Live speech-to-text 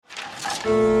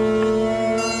Welcome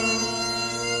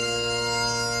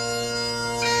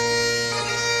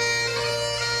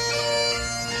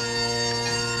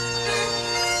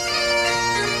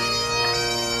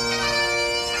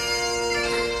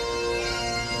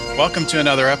to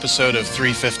another episode of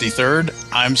 353rd.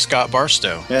 I'm Scott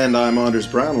Barstow. And I'm Anders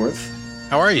Brownworth.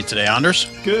 How are you today, Anders?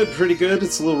 Good, pretty good.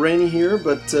 It's a little rainy here,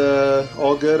 but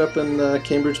all good up in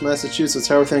Cambridge, Massachusetts.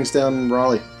 How are things down in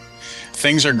Raleigh?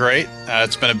 Things are great.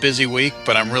 It's been a busy week,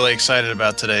 but I'm really excited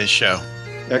about today's show.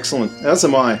 Excellent. As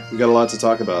am I. We've got a lot to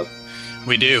talk about.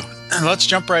 We do. Let's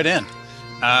jump right in.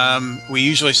 We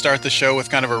usually start the show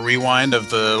with kind of a rewind of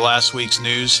the last week's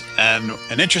news, and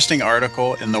an interesting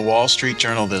article in the Wall Street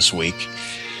Journal this week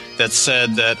that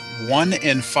said that 1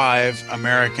 in 5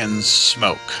 Americans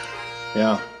smoke.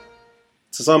 Yeah.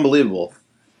 It's unbelievable.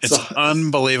 It's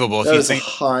unbelievable. That is a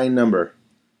high number.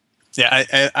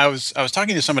 Yeah, I was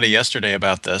talking to somebody yesterday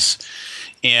about this,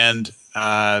 and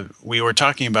we were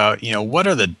talking about,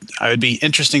 it would be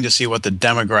interesting to see what the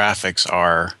demographics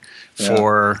are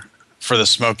for the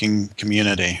smoking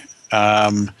community.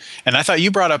 And I thought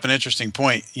you brought up an interesting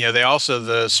point.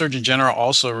 The Surgeon General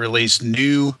also released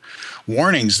new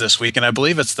warnings this week, and I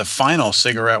believe it's the final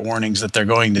cigarette warnings that they're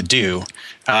going to do.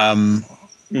 What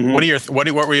were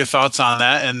your thoughts on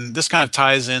that? And this kind of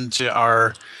ties into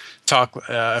our talk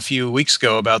a few weeks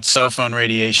ago about cell phone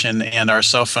radiation and our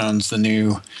cell phones, the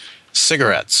new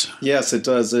cigarettes. Yes, it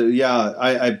does.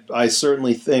 I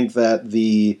certainly think that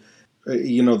the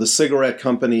cigarette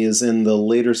company is in the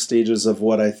later stages of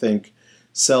what I think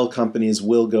cell companies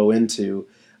will go into.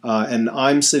 And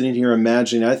I'm sitting here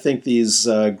imagining, I think these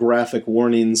graphic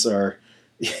warnings are,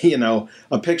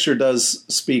 a picture does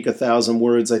speak 1,000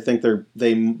 words. I think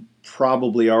they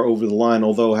probably are over the line,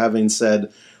 although having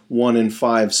said 1 in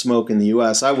 5 smoke in the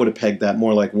U.S., I would have pegged that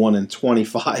more like 1 in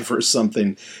 25 or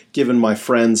something, given my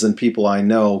friends and people I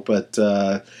know. But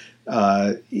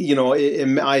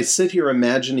I sit here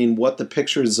imagining what the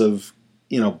pictures of,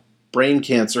 brain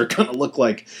cancer are going to look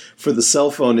like for the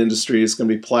cell phone industry. It's going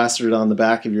to be plastered on the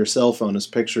back of your cell phone as a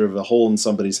picture of a hole in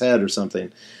somebody's head or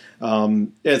something.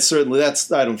 It's certainly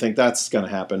I don't think that's going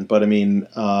to happen. But I mean,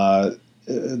 I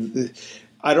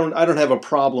don't have a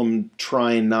problem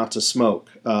trying not to smoke.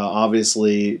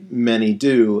 Obviously, many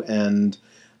do, and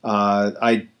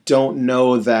I don't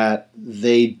know that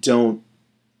they don't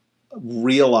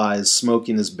realize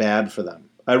smoking is bad for them.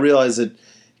 I realize it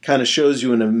kind of shows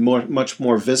you in a much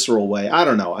more visceral way. I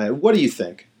don't know. What do you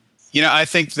think? I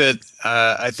think that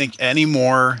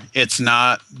anymore it's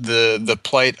not the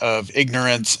plight of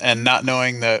ignorance and not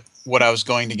knowing that what I was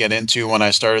going to get into when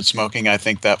I started smoking. I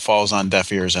think that falls on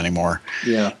deaf ears anymore.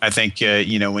 Yeah. I think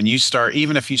when you start,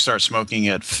 even if you start smoking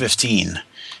at 15,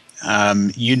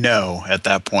 at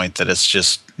that point that it's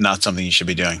just not something you should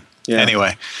be doing. Yeah.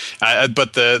 Anyway,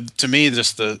 to me,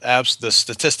 just the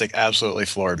statistic absolutely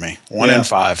floored me. 1 in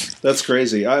 5. That's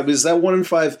crazy. Is that 1 in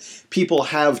 5 people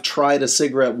have tried a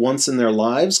cigarette once in their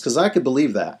lives? Because I could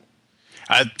believe that.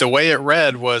 The way it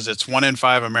read was it's 1 in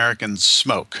 5 Americans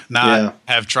smoke, not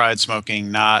have tried smoking,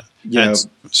 not had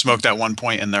smoked at one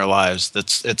point in their lives.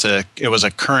 It was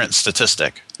a current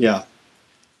statistic. Yeah.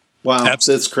 Wow,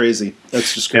 that's crazy.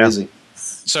 That's just crazy. Yeah.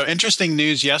 So interesting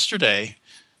news yesterday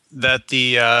that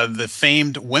the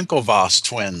famed Winklevoss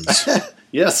twins,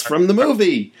 yes, from the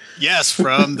movie,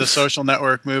 from the Social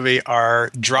Network movie,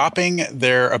 are dropping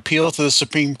their appeal to the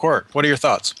Supreme Court. What are your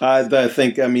thoughts? I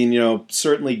think,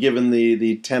 certainly given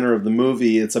the tenor of the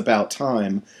movie, it's about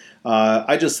time.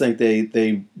 I just think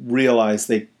they realize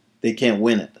they can't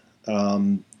win it.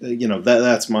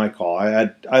 That's my call.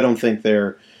 I don't think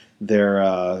they're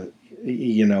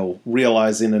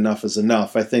realizing enough is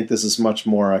enough. I think this is much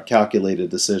more a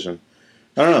calculated decision.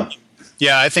 I don't know.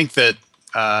 Yeah, I think that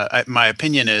my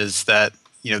opinion is that,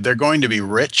 they're going to be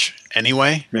rich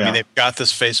anyway. Yeah. I mean, they've got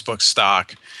this Facebook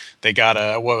stock. They got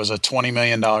a $20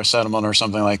 million settlement or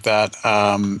something like that,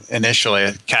 initially,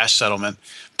 a cash settlement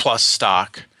plus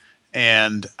stock.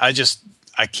 And I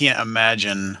can't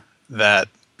imagine that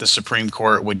the Supreme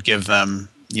Court would give them,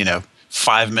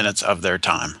 5 minutes of their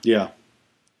time. Yeah.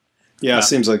 Yeah, it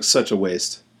seems like such a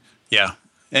waste. Yeah,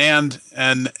 and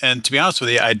to be honest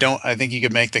with you, I think you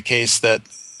could make the case that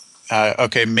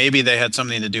maybe they had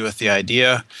something to do with the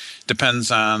idea.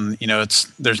 Depends on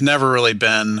there's never really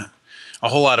been a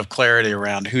whole lot of clarity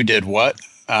around who did what.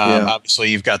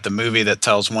 Obviously, you've got the movie that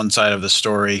tells one side of the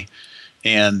story,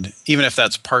 and even if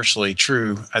that's partially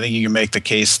true, I think you can make the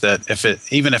case that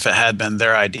even if it had been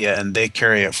their idea and they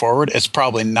carry it forward, it's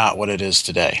probably not what it is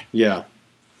today. Yeah.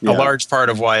 a large part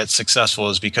of why it's successful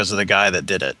is because of the guy that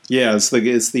did it. Yeah,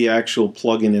 it's the actual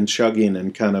plugging and chugging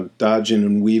and kind of dodging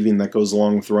and weaving that goes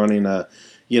along with running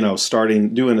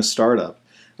doing a startup.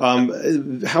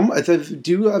 Do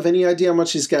you have any idea how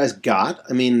much these guys got?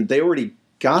 I mean, they already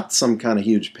got some kind of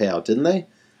huge payout, didn't they?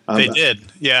 They did.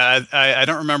 Yeah, I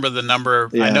don't remember the number.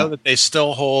 Yeah. I know that they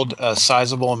still hold a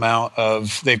sizable amount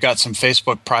they've got some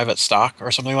Facebook private stock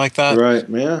or something like that. Right,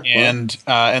 yeah. And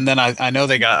then I know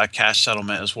they got a cash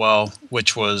settlement as well,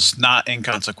 which was not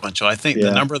inconsequential. I think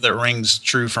the number that rings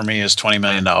true for me is $20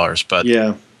 million, but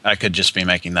I could just be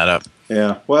making that up.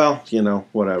 Yeah, well,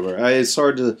 whatever. It's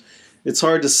hard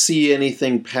to see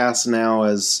anything past now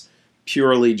as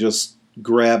purely just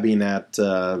grabbing at,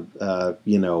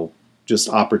 just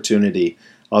opportunity,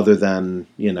 other than,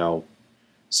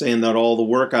 saying that all the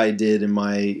work I did in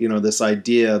my, this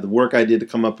idea, the work I did to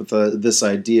come up with this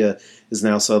idea is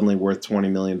now suddenly worth $20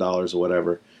 million or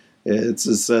whatever.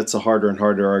 That's a harder and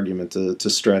harder argument to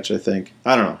stretch, I think.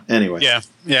 I don't know. Anyway.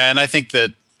 Yeah. And I think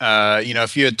that,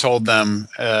 if you had told them,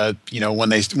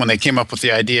 when they came up with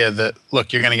the idea that,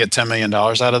 look, you're going to get $10 million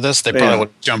out of this, they probably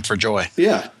would jump for joy.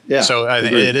 Yeah. So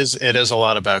it is a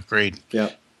lot about greed.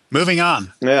 Yeah. Moving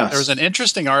on. Yeah. There was an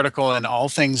interesting article in All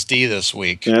Things D this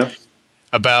week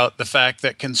about the fact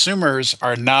that consumers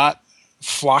are not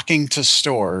flocking to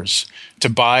stores to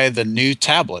buy the new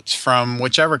tablets from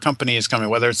whichever company is coming,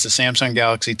 whether it's the Samsung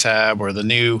Galaxy Tab or the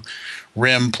new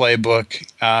RIM Playbook.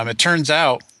 It turns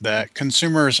out that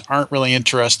consumers aren't really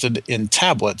interested in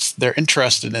tablets. They're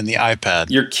interested in the iPad.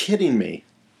 You're kidding me.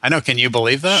 I know. Can you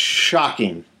believe that?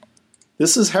 Shocking.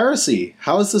 This is heresy.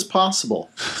 How is this possible?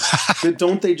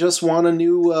 Don't they just want a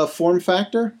new form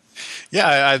factor?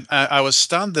 Yeah, I was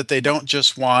stunned that they don't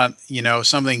just want,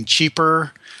 something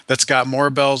cheaper that's got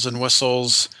more bells and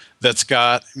whistles, that's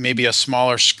got maybe a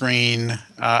smaller screen.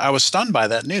 I was stunned by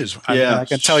that news. I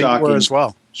can tell you were as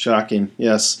well. Shocking,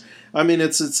 yes. I mean,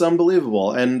 it's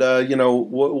unbelievable. And,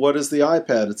 what is the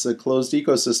iPad? It's a closed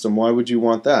ecosystem. Why would you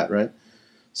want that, right?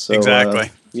 So,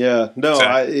 exactly. This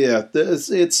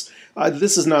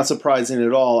is not surprising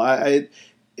at all.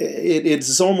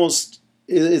 It's almost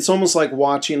like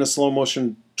watching a slow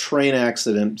motion train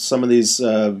accident. Some of these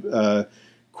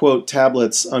quote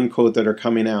tablets unquote that are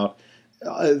coming out,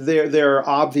 they're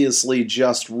obviously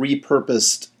just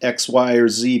repurposed X, Y, or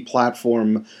Z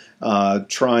platform,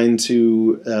 trying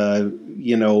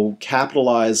to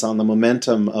capitalize on the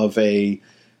momentum of a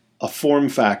form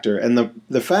factor. And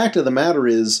the fact of the matter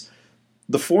is,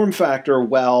 the form factor,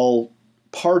 while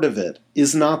part of it,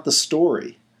 is not the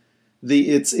story.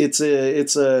 It's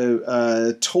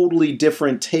a totally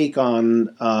different take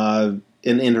on an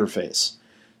interface.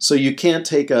 So you can't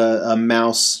take a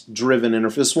mouse-driven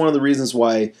interface. It's one of the reasons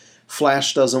why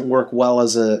Flash doesn't work well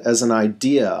as an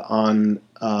idea on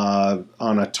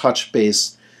a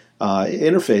touch-based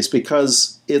interface,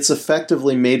 because it's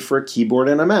effectively made for a keyboard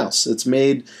and a mouse. It's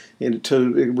made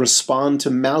to respond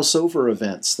to mouse over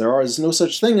events. There is no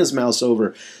such thing as mouse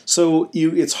over. So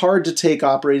it's hard to take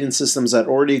operating systems that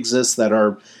already exist, that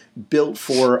are built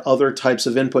for other types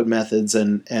of input methods,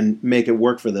 and make it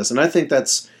work for this. And I think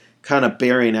that's kind of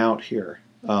bearing out here.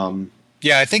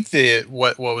 I think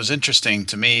what was interesting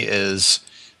to me is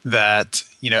that,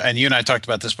 and you and I talked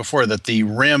about this before, that the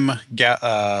RIM,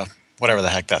 whatever the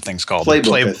heck that thing's called,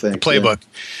 Playbook.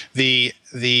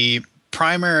 The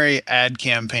primary ad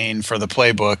campaign for the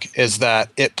Playbook is that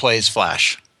it plays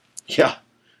Flash. Yeah.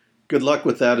 Good luck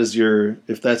with that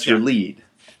if that's your lead.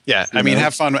 Yeah, I mean,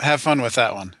 have fun with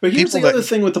that one. But here's the other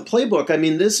thing with the Playbook. I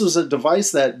mean, this was a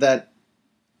device that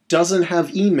doesn't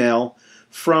have email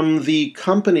from the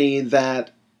company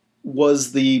that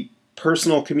was the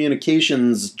personal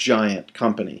communications giant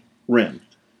company, RIM.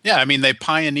 Yeah, I mean, they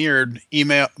pioneered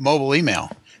mobile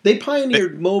email. They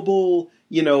pioneered mobile,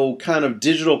 kind of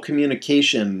digital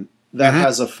communication that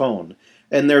has a phone.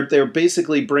 And they're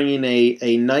basically bringing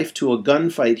a knife to a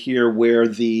gunfight here, where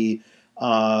the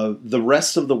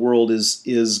rest of the world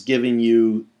is giving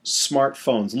you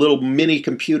smartphones, little mini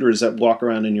computers that walk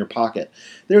around in your pocket.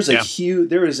 There is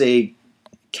a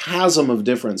chasm of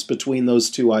difference between those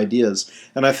two ideas,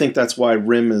 and I think that's why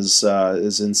RIM is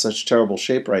in such terrible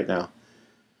shape right now.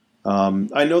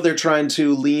 I know they're trying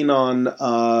to lean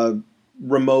on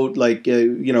remote,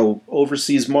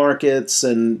 overseas markets,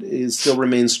 and it still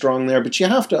remains strong there. But you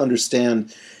have to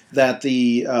understand that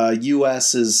the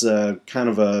U.S. is kind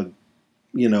of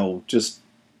just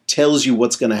tells you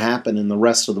what's going to happen in the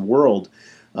rest of the world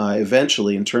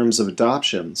eventually in terms of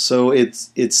adoption. So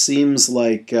it seems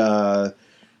like, it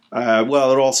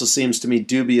also seems to me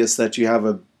dubious that you have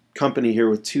a company here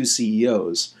with two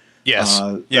CEOs. Yes.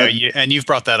 And you've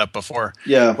brought that up before.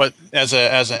 Yeah. But as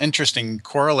an interesting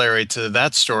corollary to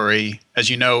that story, as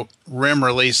you know, RIM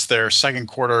released their second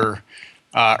quarter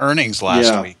earnings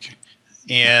last week,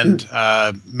 and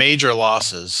major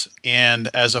losses. And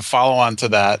as a follow-on to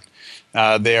that,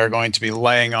 they are going to be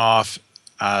laying off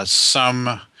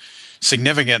some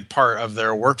significant part of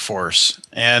their workforce,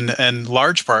 and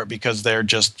large part because they're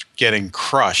just getting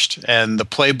crushed. And the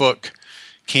playbook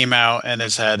came out and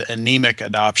has had anemic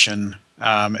adoption,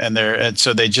 and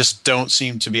so they just don't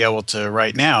seem to be able to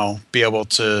right now be able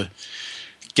to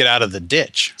get out of the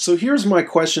ditch. So here's my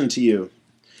question to you: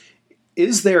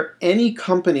 is there any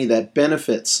company that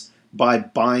benefits by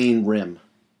buying RIM?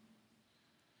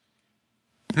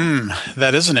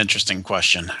 That is an interesting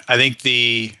question. I think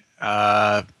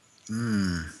I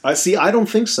don't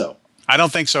think so. I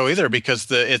don't think so either,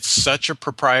 because it's such a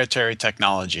proprietary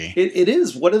technology. It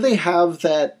is. What do they have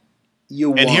that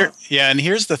you want? And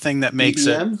here's the thing that makes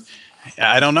EBM? it.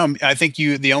 I don't know. I think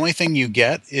the only thing you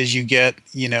get is you get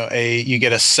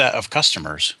a set of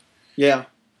customers. Yeah.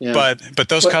 Yeah. But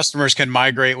those customers can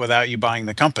migrate without you buying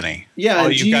the company. Yeah.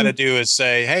 All you've got to do is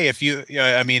say, hey, if you,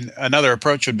 another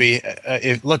approach would be,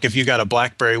 if you got a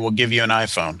BlackBerry, we'll give you an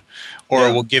iPhone,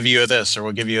 or we'll give you this, or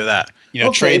we'll give you that.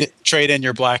 Trade in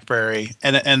your BlackBerry,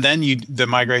 and then the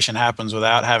migration happens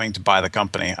without having to buy the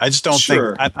company. I just don't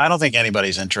think I don't think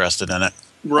anybody's interested in it.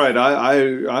 Right.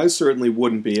 I certainly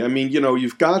wouldn't be. I mean,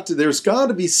 there's got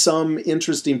to be some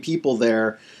interesting people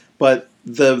there, but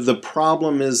the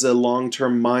problem is a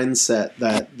long-term mindset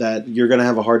that you're going to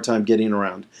have a hard time getting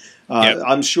around.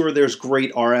 I'm sure there's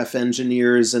great RF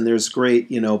engineers and there's great,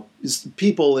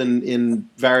 people in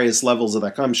various levels of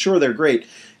that. I'm sure they're great.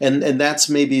 And that's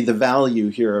maybe the value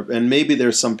here. And maybe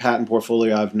there's some patent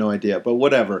portfolio. I have no idea. But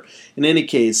whatever. In any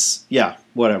case,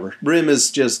 whatever. RIM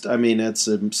is just, it's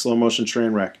a slow motion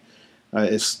train wreck.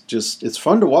 It's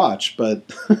fun to watch, but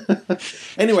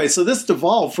anyway, so this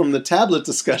devolved from the tablet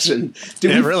discussion.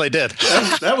 It really did.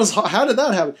 That was, how did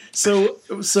that happen?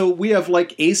 So we have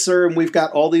like Acer, and we've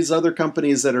got all these other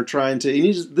companies that are trying to,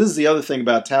 this is the other thing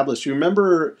about tablets. You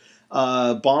remember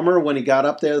Ballmer, when he got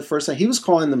up there the first time, he was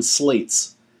calling them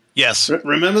slates. Yes.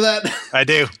 Remember that? I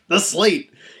do. The slate.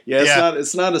 Yeah,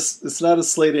 it's not a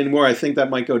slate anymore. I think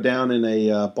that might go down in a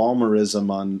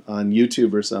Ballmerism on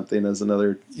YouTube or something as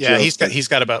another. Yeah, joke. he's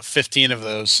got about 15 of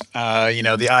those.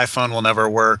 The iPhone will never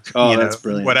work. Oh, that's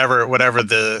brilliant. Whatever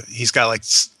he's got like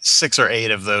 6 or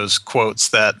 8 of those quotes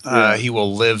that he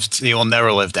will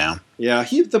never live down. Yeah,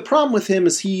 the problem with him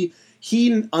is he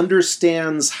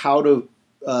understands how to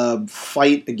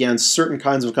fight against certain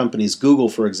kinds of companies. Google,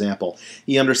 for example,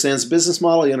 he understands the business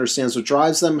model. He understands what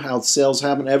drives them, how sales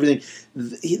happen, everything.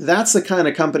 That's the kind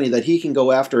of company that he can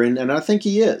go after, and I think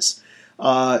he is.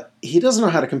 He doesn't know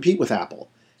how to compete with Apple.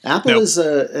 Apple is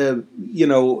a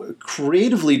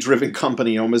creatively driven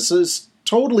company. Almost is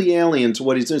totally alien to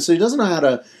what he's doing. So he doesn't know how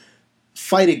to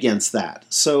fight against that.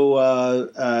 So,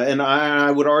 and I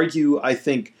would argue, I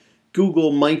think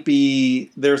Google might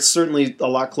be, they're certainly a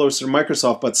lot closer to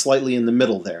Microsoft, but slightly in the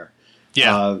middle there.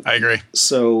 Yeah, I agree.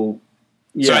 So,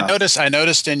 yeah. So I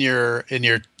noticed in your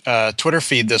Twitter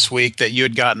feed this week that you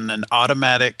had gotten an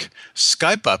automatic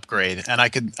Skype upgrade, and I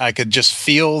could just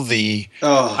feel the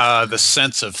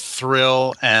sense of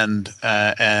thrill and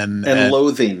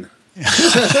loathing.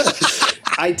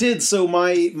 I did. So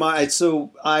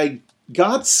I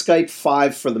got Skype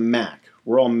 5 for the Mac.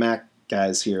 We're all Mac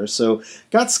guys here. So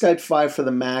got Skype 5 for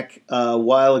the Mac a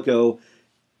while ago.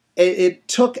 It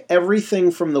took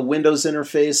everything from the Windows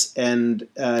interface and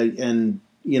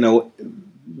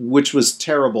which was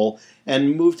terrible,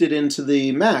 and moved it into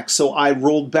the Mac. So I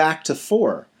rolled back to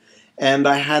 4, and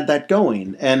I had that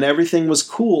going, and everything was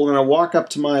cool. And I walk up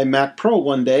to my Mac Pro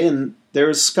one day, and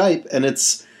there's Skype, and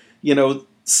it's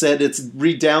said it's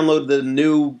re-download the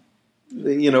new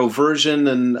version,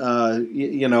 and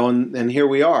and here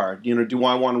we are. Do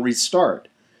I want to restart?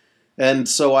 And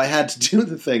so I had to do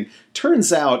the thing.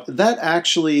 Turns out that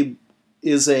actually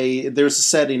there's a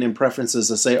setting in preferences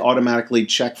that say automatically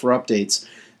check for updates,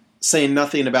 saying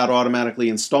nothing about automatically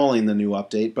installing the new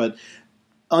update, but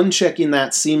unchecking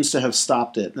that seems to have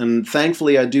stopped it. And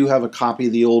thankfully I do have a copy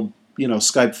of the old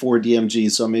Skype 4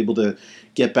 DMG, so I'm able to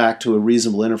get back to a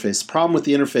reasonable interface. The problem with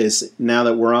the interface, now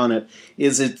that we're on it,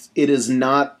 is it is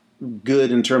not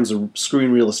good in terms of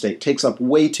screen real estate. It takes up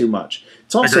way too much.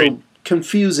 It's also Agreed.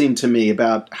 Confusing to me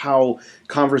about how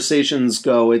conversations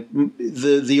go.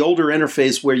 The older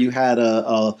interface where you had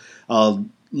a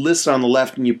list on the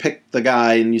left and you pick the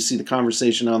guy and you see the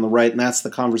conversation on the right, and that's the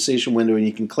conversation window, and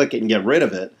you can click it and get rid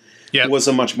of it. Yep. was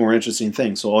a much more interesting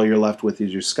thing. So all you're left with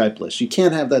is your Skype list. You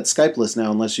can't have that Skype list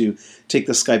now unless you take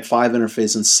the Skype 5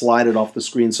 interface and slide it off the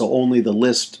screen so only the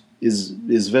list is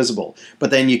visible.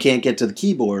 But then you can't get to the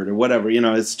keyboard or whatever.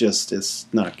 It's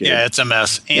not good. Yeah, it's a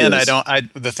mess. And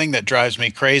the thing that drives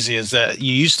me crazy is that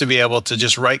you used to be able to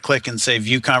just right click and say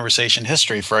view conversation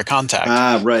history for a contact.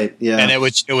 Ah, right. Yeah. And it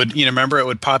would remember it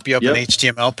would pop you up an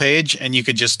HTML page and you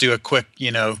could just do a quick,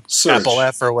 Search. Apple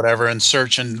F or whatever and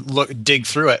search and dig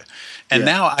through it. And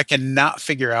now I cannot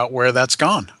figure out where that's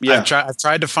gone. Yeah. I've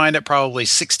tried to find it probably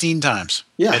 16 times.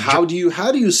 Yeah. How do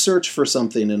you search for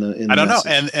something in I don't know.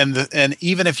 message? And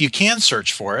even if you can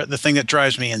search for it, the thing that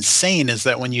drives me insane is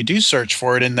that when you do search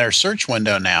for it in their search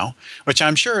window now, which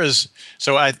I'm sure is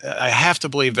so I have to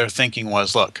believe their thinking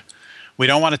was, look, we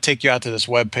don't want to take you out to this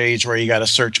web page where you got to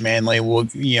search manually.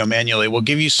 We'll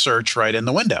give you search right in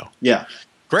the window. Yeah.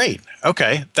 Great.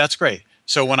 Okay, that's great.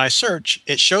 So when I search,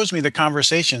 it shows me the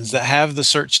conversations that have the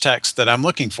search text that I'm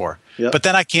looking for. Yep. But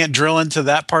then I can't drill into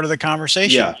that part of the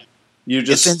conversation. Yeah.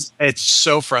 It's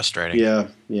so frustrating. Yeah.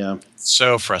 Yeah.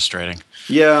 So frustrating.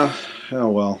 Yeah. Oh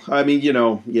well. I mean,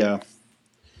 yeah.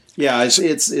 Yeah.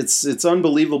 It's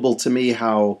unbelievable to me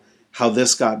how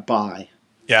this got by.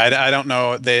 Yeah, I don't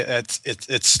know.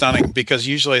 It's stunning because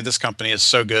usually this company is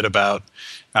so good about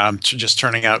just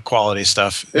turning out quality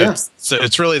stuff. Yeah.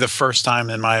 It's really the first time,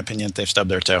 in my opinion, they've stubbed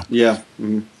their toe. Yeah,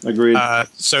 agreed. In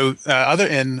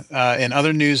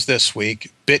other news this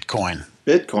week, Bitcoin.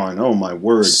 Oh my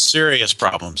word! Serious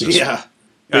problems. Yeah,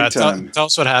 big time. Tell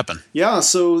us what happened. Yeah,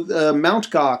 so Mt.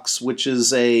 Gox, which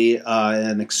is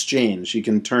an exchange, you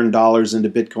can turn dollars into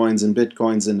bitcoins and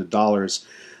bitcoins into dollars.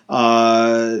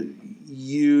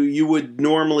 You would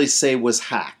normally say was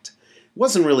hacked. It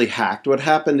wasn't really hacked. What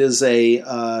happened is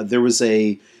there was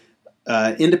a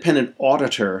independent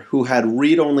auditor who had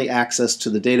read-only access to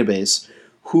the database,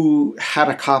 who had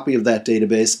a copy of that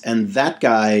database, and that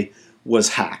guy was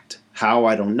hacked. How,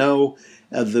 I don't know.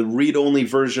 The read-only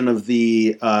version of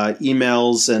the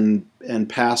emails and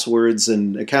passwords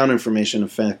and account information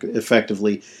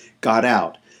effectively got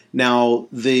out. Now,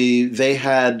 they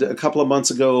had a couple of months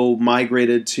ago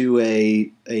migrated to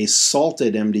a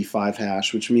salted MD5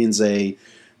 hash, which means a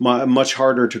much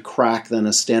harder to crack than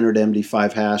a standard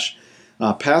MD5 hash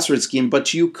password scheme.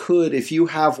 But you could, if you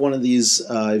have one of these,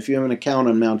 if you have an account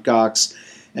on Mt. Gox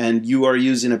and you are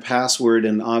using a password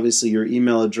and obviously your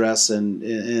email address and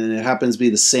it happens to be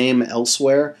the same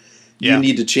elsewhere, you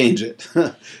need to change it.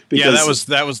 Because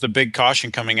that was the big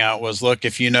caution coming out was, look,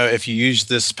 if you use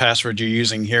this password you're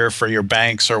using here for your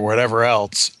banks or whatever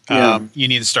else, you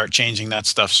need to start changing that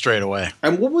stuff straight away.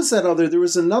 And what was that other?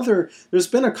 There's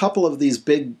been a couple of these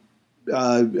big,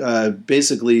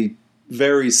 basically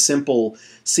very simple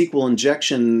SQL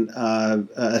injection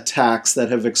attacks that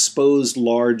have exposed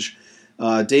large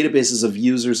databases of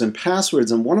users and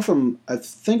passwords. And one of them, I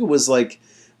think it was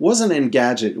wasn't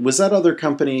Engadget. Was that other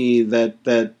company that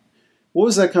what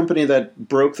was that company that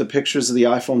broke the pictures of the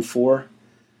iPhone 4?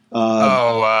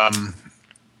 I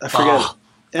forget. Anyway,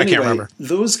 I can't remember.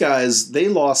 Those guys, they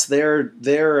lost their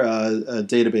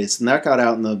database, and that got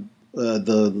out in the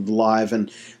live,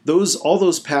 and all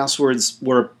those passwords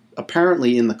were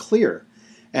apparently in the clear.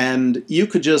 And you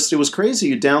could it was crazy.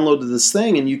 You downloaded this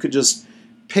thing, and you could just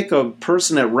pick a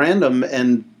person at random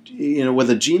and with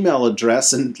a Gmail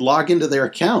address and log into their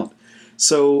account.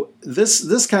 So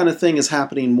this kind of thing is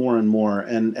happening more and more,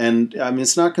 and I mean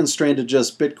it's not constrained to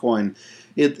just Bitcoin.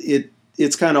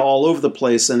 It's kind of all over the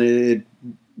place, and it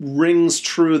rings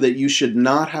true that you should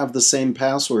not have the same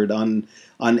password on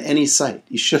any site.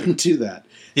 You shouldn't do that.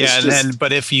 Yeah,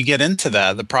 but if you get into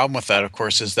that, the problem with that, of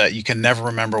course, is that you can never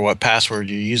remember what password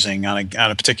you're using on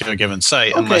a particular given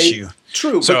site unless you.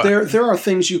 True, but there are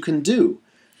things you can do.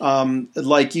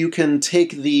 Like you can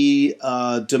take the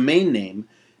domain name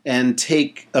and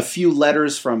take a few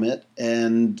letters from it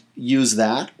and use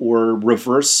that, or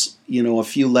reverse, a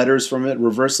few letters from it,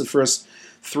 reverse the first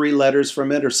 3 letters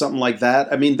from it, or something like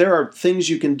that. I mean, there are things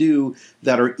you can do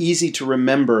that are easy to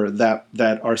remember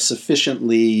that are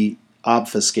sufficiently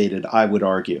obfuscated, I would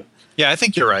argue. Yeah, I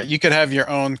think you're right. You could have your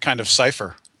own kind of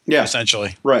cipher. Yeah,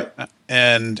 essentially. Right.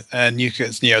 And you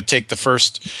could take the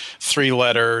first 3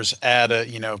 letters, add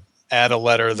a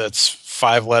letter that's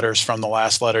 5 letters from the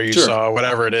last letter you saw,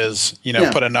 whatever it is,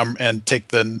 put a number and take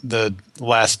the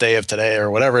last day of today or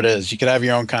whatever it is. You could have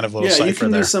your own kind of little cipher there. Yeah, you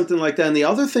can do something like that. And the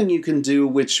other thing you can do,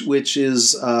 which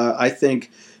is I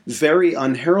think very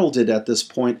unheralded at this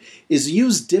point, is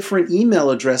use different email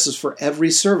addresses for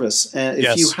every service. And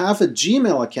if you have a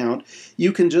Gmail account,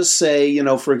 you can just say,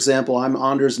 for example, I'm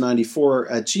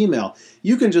Anders94 at Gmail.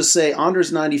 You can just say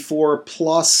Anders94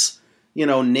 plus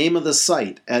name of the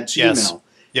site at Gmail. Yes.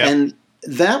 Yep. And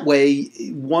that way,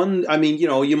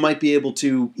 you might be able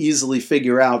to easily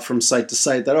figure out from site to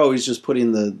site that, he's just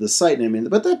putting the site name in.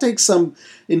 But that takes some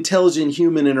intelligent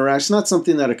human interaction, not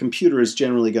something that a computer is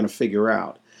generally going to figure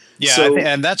out. Yeah, So,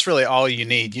 and that's really all you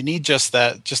need. You need just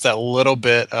that little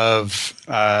bit of,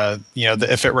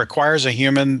 if it requires a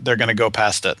human, they're going to go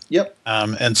past it. Yep.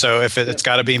 And so if it's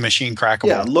got to be machine crackable.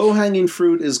 Yeah, low-hanging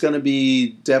fruit is going to be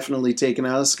definitely taken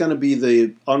out. It's going to be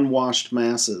the unwashed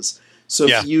masses. So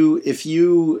if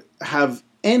you have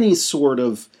any sort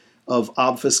of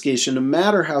obfuscation, no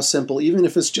matter how simple, even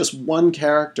if it's just one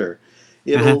character,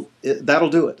 that'll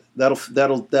do it.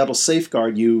 That'll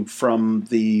safeguard you from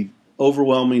the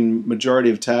overwhelming majority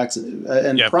of attacks,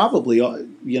 and probably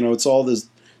it's all the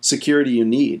security you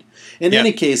need. In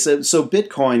any case, so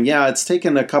Bitcoin, it's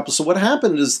taken a couple. So what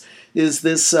happened is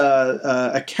this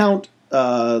account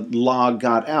log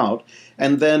got out,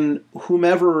 and then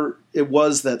whomever it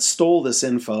was that stole this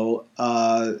info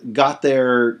got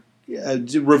their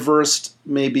reversed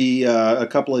maybe a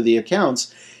couple of the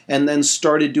accounts, and then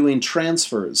started doing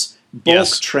transfers. Bulk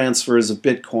transfers of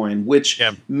Bitcoin, which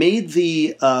made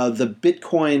the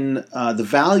Bitcoin the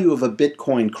value of a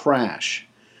Bitcoin crash.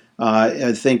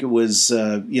 I think it was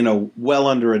well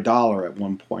under $1 at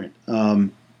one point.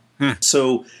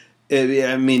 So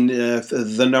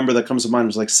the number that comes to mind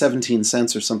was like 17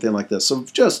 cents or something like this. So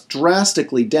just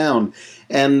drastically down,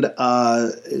 and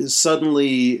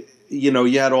suddenly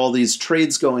you had all these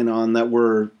trades going on that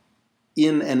were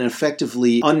in an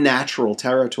effectively unnatural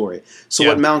territory. So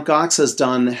what Mt. Gox has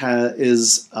done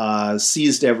is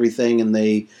seized everything, and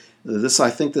I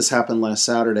think this happened last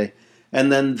Saturday, and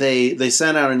then they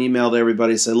sent out an email to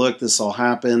everybody, said, look, this all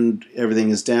happened,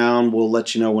 everything is down, we'll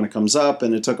let you know when it comes up,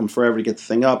 and it took them forever to get the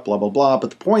thing up, blah, blah, blah.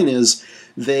 But the point is,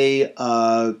 they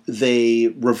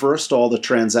reversed all the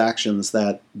transactions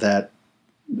that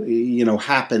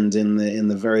happened in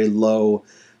the very low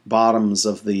bottoms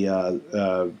of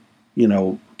the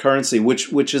currency,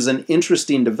 which is an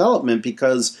interesting development,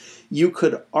 because you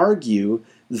could argue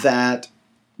that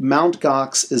Mt.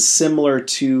 Gox is similar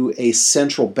to a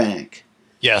central bank.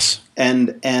 Yes.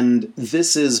 And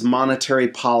this is monetary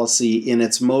policy in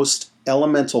its most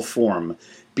elemental form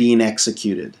being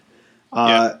executed.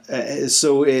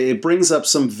 So it brings up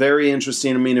some very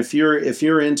interesting. I mean, if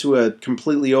you're into a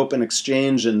completely open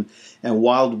exchange and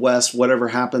Wild West, whatever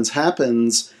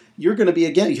happens, you're going to be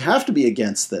you have to be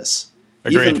against this.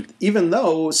 Agreed. Even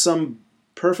though some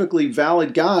perfectly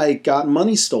valid guy got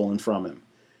money stolen from him.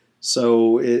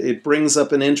 So it brings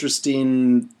up an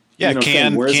interesting thing.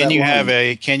 Can you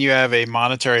have a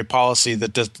monetary policy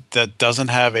that doesn't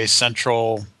have a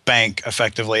central bank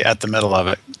effectively at the middle of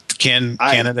it? Can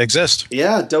it exist?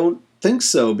 Yeah, don't think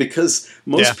so, because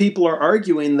most people are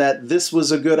arguing that this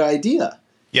was a good idea.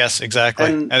 Yes, exactly.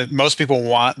 And most people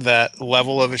want that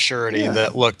level of assurity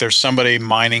that, look, there's somebody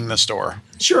mining the store.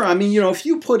 Sure. I mean, if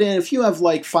you have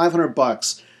like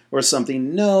 $500 or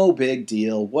something, no big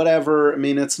deal, whatever. I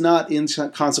mean, it's not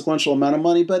inconsequential amount of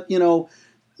money, but,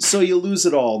 so you lose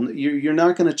it all. You're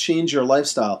not going to change your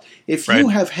lifestyle. If you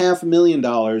have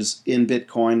 $500,000 in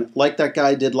Bitcoin, like that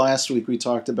guy did last week we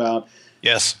talked about.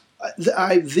 Yes.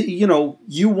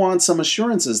 You want some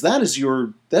assurances.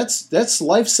 That's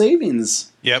life savings.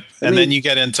 Yep. And then you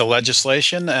get into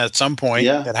legislation at some point.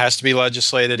 It has to be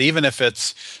legislated, even if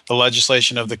it's the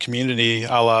legislation of the community, a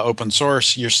la open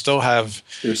source. There's still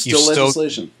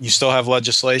legislation. You still have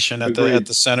legislation at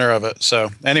the center of it. So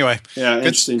anyway,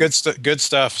 good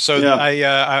stuff. So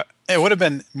it would have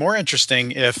been more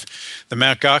interesting if the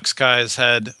Mt. Gox guys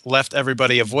had left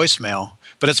everybody a voicemail.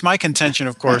 But it's my contention,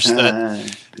 of course,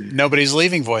 that nobody's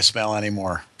leaving voicemail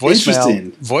anymore.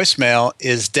 Voicemail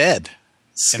is dead.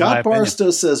 Scott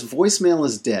Barstow says voicemail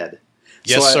is dead.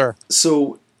 Yes, sir.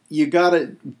 So you got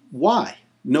to... Why?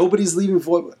 Nobody's leaving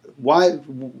Why?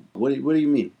 What do you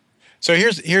mean? So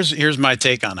here's my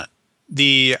take on it.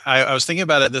 I was thinking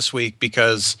about it this week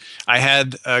because I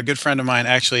had a good friend of mine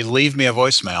actually leave me a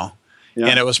voicemail. Yeah.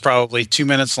 And it was probably 2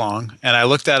 minutes long. And I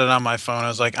looked at it on my phone. I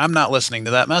was like, I'm not listening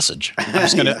to that message.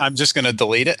 I'm just gonna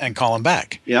delete it and call him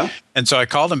back. Yeah. And so I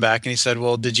called him back, and he said,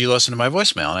 well, did you listen to my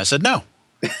voicemail? And I said, no.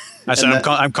 I said,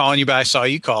 I'm calling you back. I saw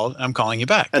you called. I'm calling you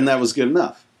back. And that was good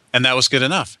enough.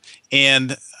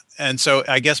 And so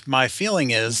I guess my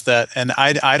feeling is that, and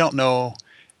I don't know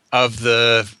of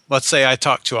let's say I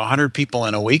talk to 100 people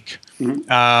in a week.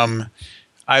 Mm-hmm.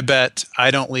 I bet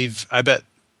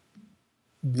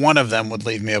one of them would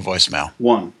leave me a voicemail.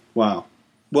 One. Wow.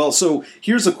 Well, so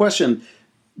here's a question.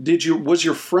 Was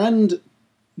your friend,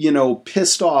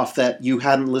 pissed off that you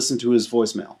hadn't listened to his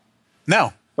voicemail?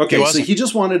 No. Okay, so he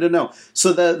just wanted to know.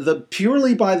 So the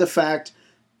purely by the fact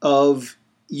of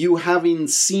you having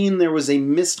seen there was a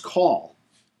missed call,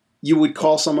 you would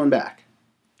call someone back.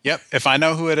 Yep. If I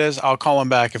know who it is, I'll call them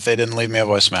back if they didn't leave me a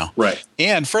voicemail. Right.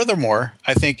 And furthermore,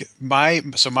 I think my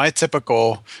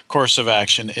typical course of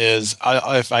action is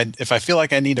if I feel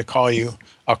like I need to call you,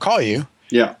 I'll call you.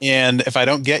 Yeah. And if I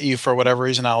don't get you for whatever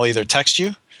reason, I'll either text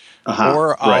you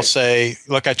or I'll say,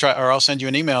 look, or I'll send you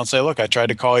an email and say, look, I tried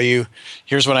to call you.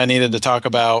 Here's what I needed to talk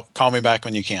about. Call me back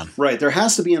when you can. Right. There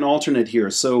has to be an alternate here.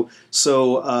 So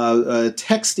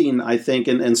texting, I think,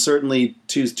 and certainly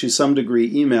to some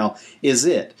degree, email is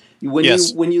it. When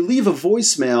you leave a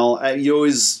voicemail, you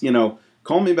always,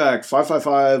 call me back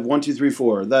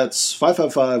 555-1234. That's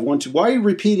 555-12. Why are you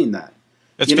repeating that?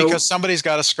 It's because somebody's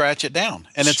got to scratch it down,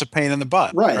 and it's a pain in the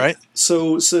butt. Right.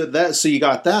 So you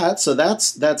got that. So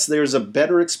there's a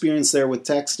better experience there with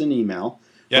text and email.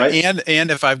 Yeah. Right?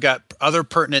 And if I've got other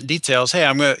pertinent details, hey,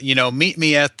 I'm gonna meet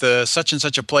me at the such and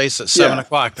such a place at 7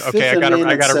 o'clock. Okay, I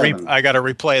gotta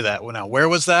replay that. Well, now where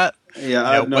was that? Yeah,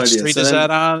 I have no what idea. Street is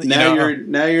that on? Now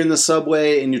you're in the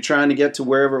subway and you're trying to get to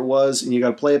wherever it was, and you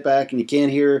got to play it back, and you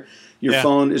can't hear your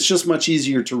phone. It's just much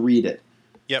easier to read it.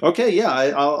 Yep. Okay, yeah,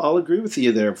 I'll agree with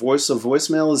you there.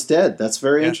 Voicemail is dead. That's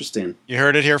very interesting. You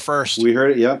heard it here first. We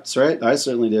heard it. Yeah, that's right. I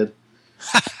certainly did.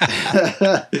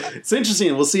 It's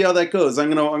interesting. We'll see how that goes. I'm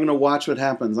gonna watch what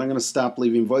happens. I'm gonna stop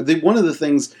leaving voice. One of the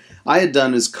things I had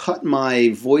done is cut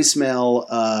my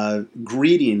voicemail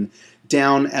greeting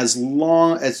down as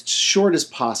short as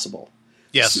possible.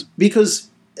 Yes, because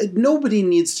nobody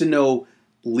needs to know.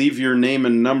 Leave your name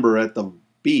and number at the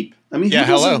beep. I mean, who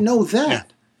doesn't know that? Yeah.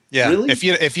 Yeah. Really?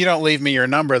 If you don't leave me your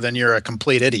number, then you're a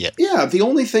complete idiot. Yeah. The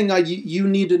only thing you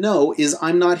need to know is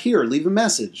I'm not here. Leave a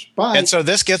message. Bye. And so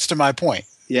this gets to my point.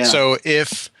 Yeah. So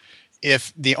if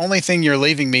the only thing you're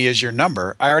leaving me is your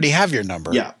number, I already have your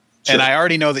number. Yeah. Sure. And I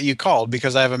already know that you called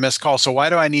because I have a missed call. So why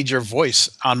do I need your voice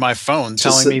on my phone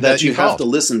telling me that you have called? to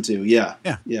listen to? Yeah.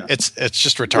 Yeah. Yeah. It's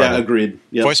just retarded. Yeah. Agreed.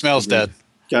 Yep. Voicemail's dead.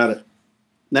 Got it.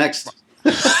 Next.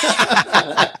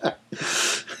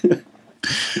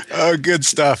 Oh, good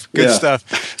stuff. Good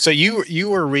stuff. So you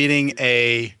were reading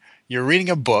a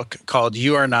book called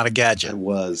You Are Not a Gadget. I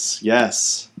was.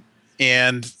 Yes.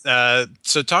 And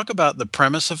so talk about the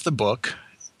premise of the book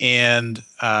and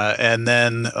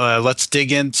then let's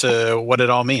dig into what it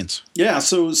all means. Yeah.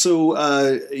 So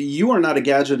You Are Not a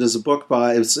Gadget is a book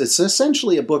it's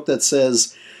essentially a book that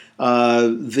says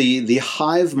the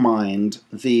hive mind,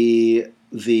 the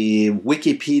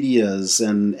Wikipedias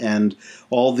and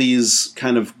all these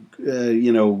kind of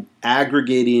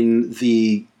aggregating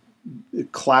the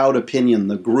cloud opinion,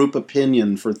 the group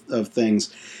opinion of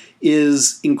things,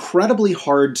 is incredibly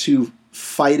hard to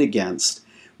fight against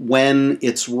when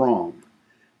it's wrong,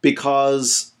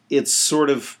 because it's sort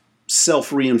of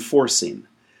self-reinforcing.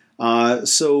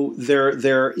 So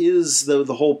there is the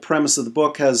whole premise of the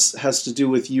book has to do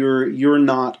with you're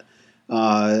not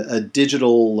a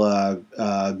digital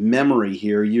memory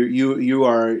here.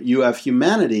 You have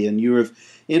humanity, and you have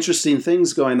interesting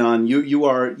things going on. You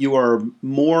are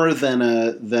more than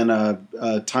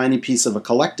a tiny piece of a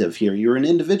collective here. You're an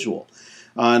individual,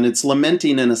 and it's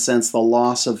lamenting in a sense the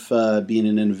loss of being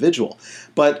an individual.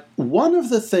 But one of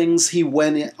the things he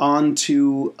went on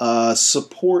to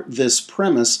support this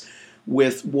premise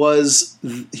with was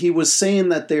he was saying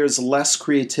that there's less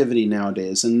creativity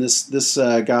nowadays, and this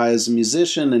guy is a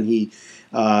musician, and he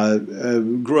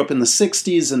grew up in the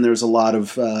 60s, and there's a lot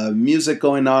of music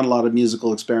going on, a lot of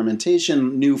musical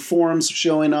experimentation, new forms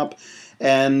showing up,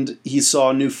 and he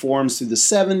saw new forms through the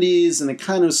 70s, and it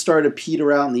kind of started to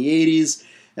peter out in the 80s,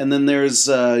 and then there's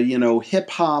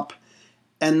hip-hop.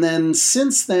 And then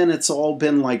since then, it's all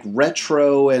been like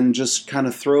retro and just kind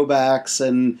of throwbacks.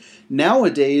 And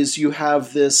nowadays, you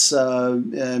have this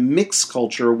mix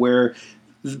culture where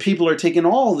people are taking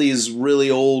all these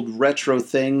really old retro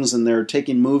things, and they're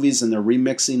taking movies and they're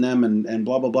remixing them and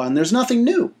blah, blah, blah. And there's nothing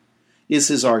new, is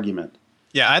his argument.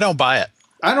 Yeah, I don't buy it.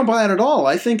 I don't buy it at all.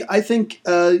 I think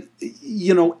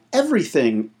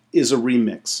everything is a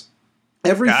remix.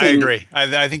 Everything. I agree.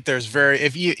 I think there's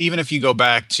even if you go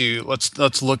back to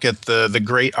let's look at the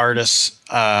great artists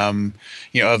of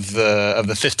the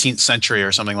 15th century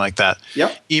or something like that.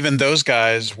 Yep. Even those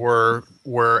guys were,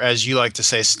 as you like to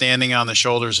say, standing on the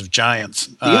shoulders of giants.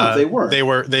 Yeah, they were.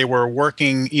 They were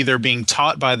working, either being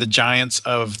taught by the giants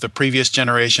of the previous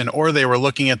generation, or they were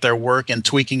looking at their work and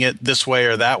tweaking it this way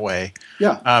or that way.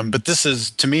 Yeah. But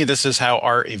to me, this is how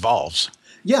art evolves.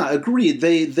 Yeah, agreed.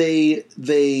 The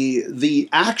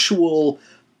actual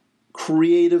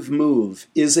creative move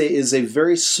is a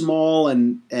very small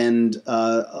and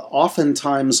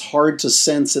oftentimes hard to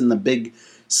sense in the big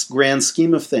grand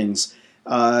scheme of things,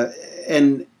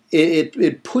 and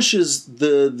it pushes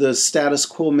the status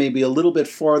quo maybe a little bit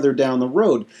farther down the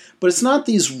road. But it's not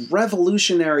these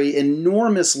revolutionary,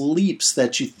 enormous leaps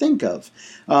that you think of.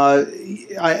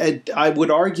 I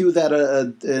would argue that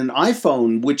an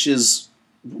iPhone, which is,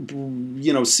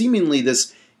 seemingly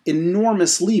this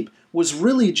enormous leap, was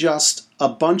really just a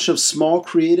bunch of small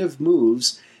creative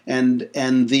moves and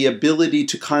the ability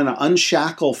to kind of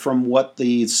unshackle from what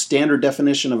the standard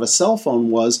definition of a cell phone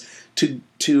was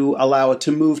to allow it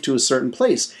to move to a certain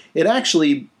place. It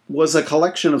actually was a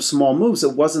collection of small moves.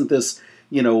 It wasn't this,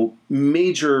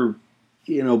 major,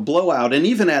 blowout. And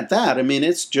even at that, I mean,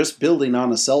 it's just building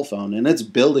on a cell phone, and it's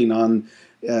building on,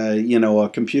 a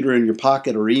computer in your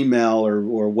pocket or email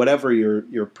or whatever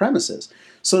your premise is.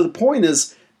 So the point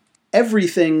is,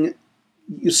 everything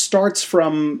starts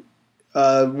from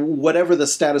whatever the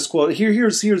status quo.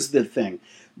 Here's the thing.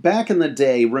 Back in the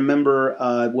day, remember,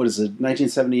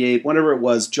 1978, whenever it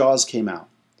was, Jaws came out.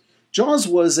 Jaws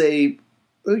was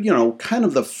kind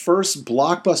of the first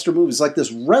blockbuster movie. It's like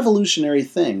this revolutionary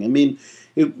thing. I mean,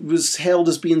 it was hailed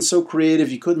as being so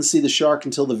creative. You couldn't see the shark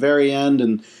until the very end,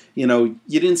 and you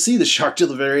didn't see the shark till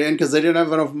the very end because they didn't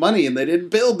have enough money and they didn't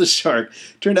build the shark.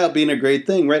 Turned out being a great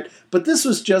thing, right? But this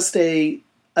was just an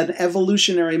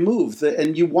evolutionary move.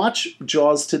 And you watch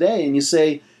Jaws today and you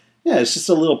say, yeah, it's just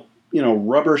a little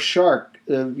rubber shark,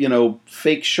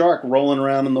 fake shark rolling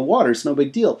around in the water. It's no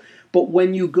big deal. But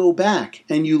when you go back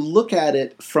and you look at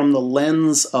it from the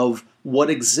lens of what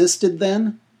existed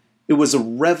then, it was a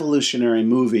revolutionary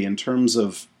movie in terms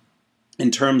of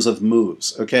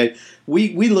moves. Okay,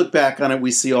 we look back on it, we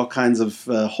see all kinds of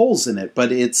holes in it,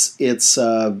 but it's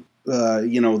the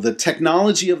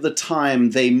technology of the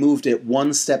time, they moved it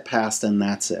one step past, and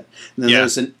that's it. And then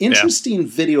there's an interesting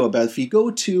video about, if you go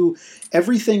to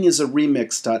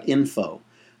everythingisaremix.info,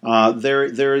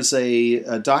 there is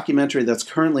a documentary that's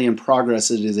currently in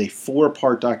progress. It is a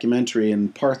 4-part documentary,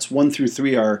 and parts 1 through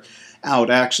 3 are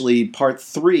out. Actually, part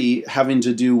 3, having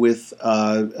to do with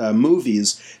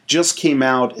movies, just came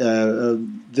out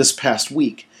this past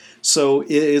week. So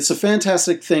it's a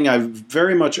fantastic thing. I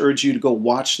very much urge you to go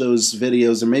watch those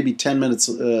videos. They're maybe 10 minutes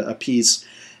a piece,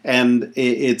 and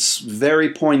it's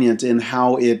very poignant in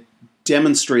how it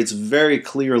demonstrates very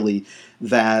clearly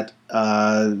that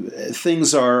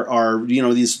things are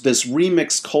this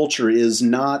remix culture is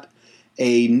not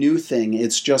a new thing.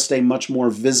 It's just a much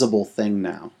more visible thing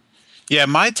now. Yeah,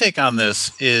 my take on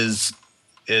this is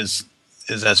as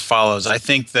follows. I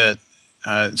think that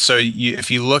if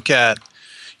you look at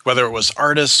whether it was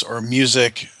artists or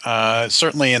music,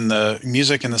 certainly in the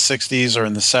music in the 60s or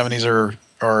in the 70s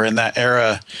or in that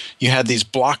era, you had these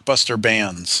blockbuster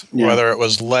bands, whether it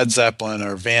was Led Zeppelin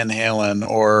or Van Halen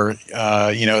or,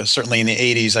 certainly in the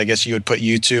 80s, I guess you would put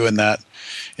U2 in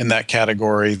that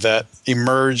category, that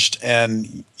emerged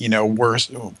and,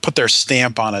 put their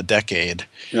stamp on a decade.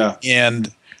 Yeah.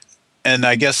 And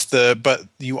I guess but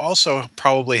you also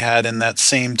probably had in that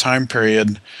same time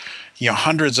period,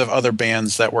 hundreds of other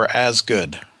bands that were as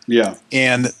good. Yeah.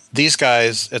 And these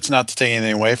guys, it's not to take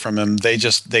anything away from them. They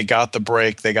got the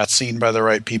break. They got seen by the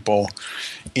right people.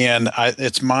 And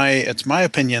it's my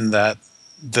opinion that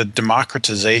the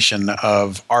democratization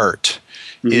of art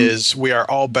is, we are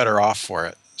all better off for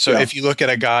it. So if you look at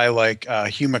a guy like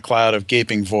Hugh MacLeod of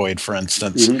Gaping Void, for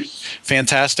instance,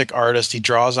 fantastic artist. He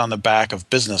draws on the back of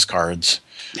business cards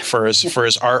for his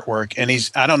artwork, and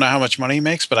I don't know how much money he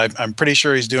makes, but I'm pretty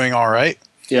sure he's doing all right.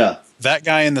 Yeah. That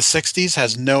guy in the 60s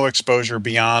has no exposure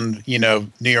beyond, New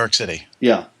York City.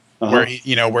 Yeah. Where he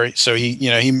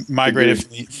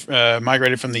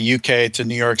migrated from the UK to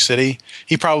New York City.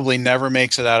 He probably never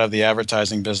makes it out of the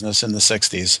advertising business in the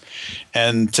 60s.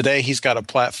 And today he's got a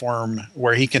platform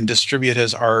where he can distribute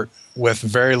his art with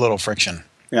very little friction.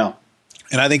 Yeah.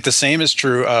 And I think the same is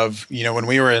true of, when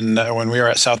we were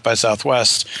at South by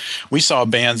Southwest, we saw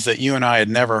bands that you and I had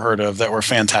never heard of that were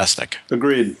fantastic.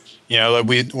 Agreed.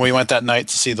 We went that night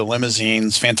to see the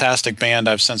Limousines, fantastic band.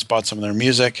 I've since bought some of their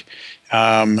music.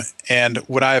 And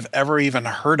would I have ever even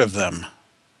heard of them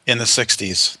in the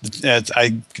 60s?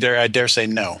 I dare say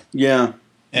no. Yeah.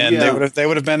 And they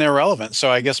would have been irrelevant.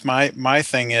 So I guess my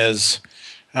thing is,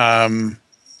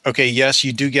 okay, yes,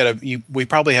 you do we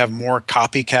probably have more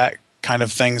copycat kind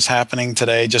of things happening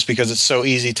today, just because it's so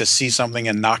easy to see something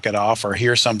and knock it off, or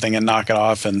hear something and knock it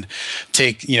off, and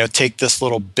take this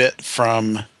little bit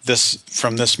from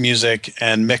this music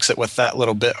and mix it with that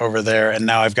little bit over there, and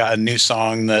now I've got a new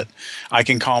song that I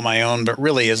can call my own, but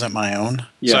really isn't my own.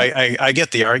 Yeah. So I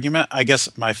get the argument. I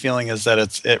guess my feeling is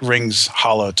that it rings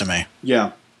hollow to me.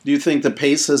 Yeah. Do you think the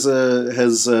pace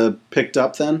has picked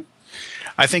up then?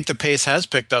 I think the pace has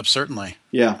picked up, certainly.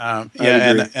 Yeah.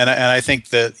 And I think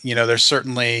that there's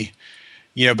certainly.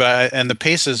 And the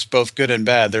pace is both good and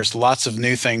bad. There's lots of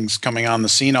new things coming on the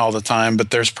scene all the time, but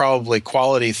there's probably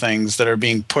quality things that are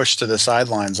being pushed to the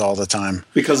sidelines all the time.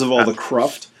 Because of all the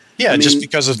cruft? Yeah, just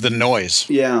because of the noise.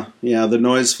 Yeah, the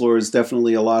noise floor is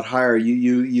definitely a lot higher.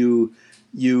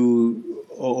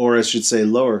 Or I should say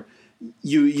lower.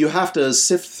 You have to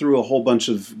sift through a whole bunch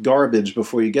of garbage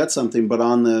before you get something, but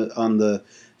on the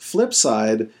flip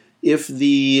side, if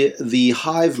the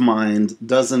hive mind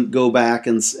doesn't go back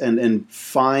and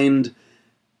find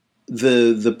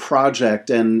the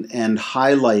project and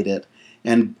highlight it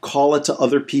and call it to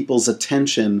other people's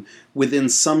attention within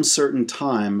some certain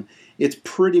time, it's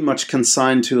pretty much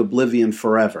consigned to oblivion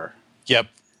forever. Yep.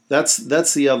 That's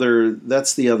the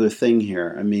other thing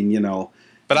here. I mean,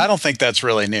 But I don't think that's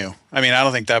really new. I mean, I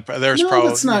don't think that there's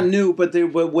probably it's not new. But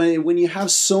when you have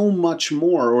so much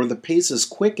more, or the pace is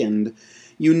quickened,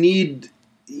 you need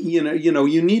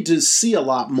to see a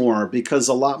lot more, because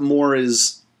a lot more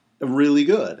is really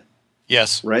good.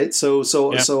 Yes. Right.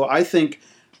 So I think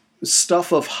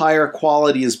stuff of higher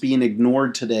quality is being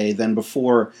ignored today than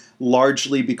before,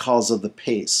 largely because of the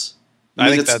pace.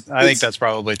 I think that's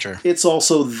probably true. It's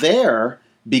also there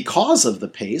because of the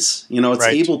pace. It's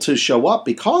right. able to show up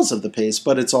because of the pace,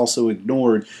 but it's also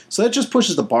ignored. So that just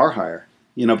pushes the bar higher.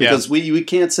 Because we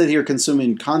can't sit here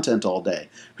consuming content all day.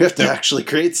 We have to actually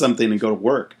create something and go to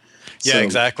work. Yeah,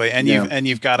 exactly. And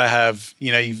you've got to have,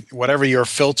 whatever your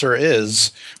filter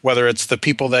is, whether it's the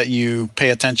people that you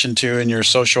pay attention to in your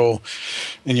social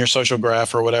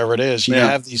graph or whatever it is, you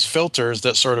have these filters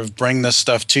that sort of bring this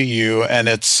stuff to you, and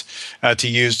it's to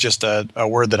use just a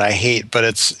word that I hate, but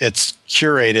it's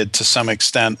curated to some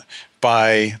extent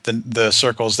by the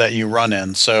circles that you run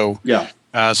in. So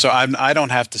so I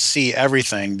don't have to see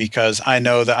everything, because I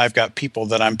know that I've got people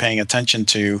that I'm paying attention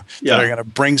to that are going to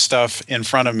bring stuff in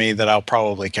front of me that I'll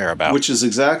probably care about. Which is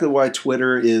exactly why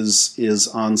Twitter is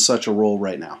on such a roll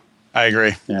right now. I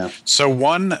agree. Yeah. So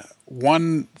one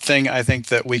thing I think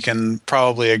that we can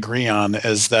probably agree on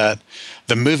is that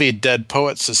the movie Dead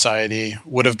Poets Society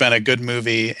would have been a good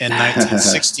movie in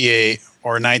 1968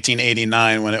 or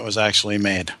 1989 when it was actually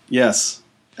made. Yes,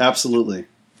 absolutely.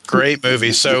 Great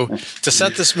movie. So to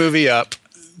set this movie up,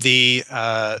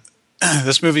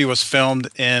 this movie was filmed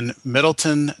in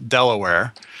Middleton,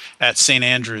 Delaware, at St.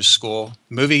 Andrew's School.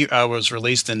 The movie was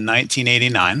released in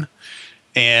 1989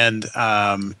 and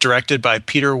directed by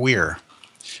Peter Weir.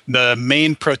 The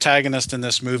main protagonist in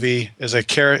this movie is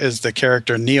the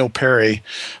character Neil Perry,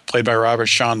 played by Robert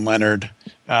Sean Leonard,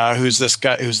 who's this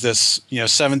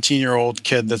 17-year-old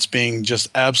kid that's being just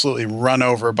absolutely run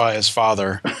over by his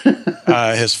father.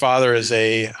 His father is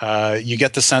you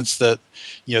get the sense that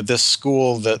this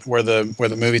school where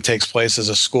the movie takes place is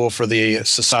a school for the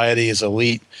society's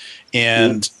elite,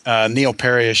 and Neil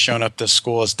Perry has shown up this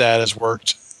school. His dad has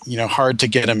worked hard to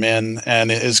get him in,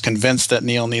 and is convinced that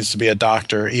Neil needs to be a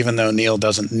doctor, even though Neil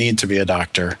doesn't need to be a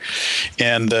doctor.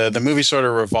 And the movie sort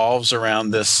of revolves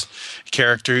around this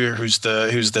character who's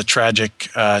the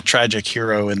tragic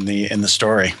hero in the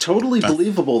story. Totally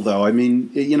believable, though. I mean,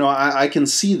 I can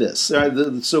see this. So a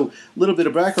little bit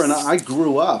of background. I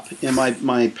grew up, and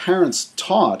my parents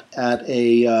taught at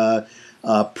a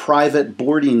private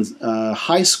boarding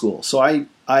high school. So I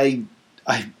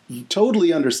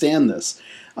totally understand this.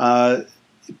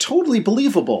 Totally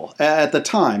believable at the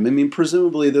time. I mean,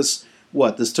 presumably this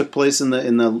took place in the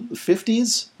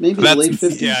 50s, maybe the late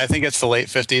 50s. Yeah, I think it's the late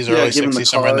 50s, early 60s,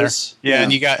 somewhere in there. Yeah,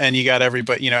 and you got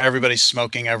everybody. Everybody's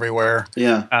smoking everywhere.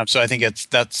 Yeah. So I think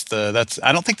that's.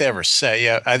 I don't think they ever say.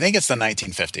 Yeah, I think it's the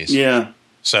 1950s. Yeah.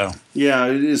 So.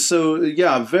 Yeah. So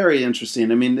very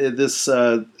interesting. I mean, this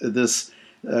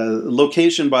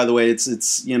location, by the way,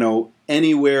 it's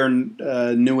anywhere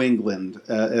New England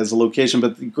as a location,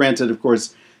 but granted, of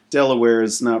course, Delaware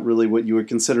is not really what you would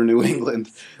consider New England,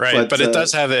 right? But it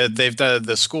does have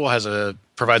the school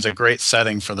provides a great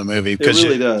setting for the movie, because it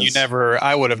really does.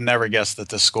 I would have never guessed that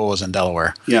this school was in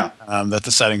Delaware. Yeah, that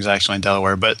the setting's actually in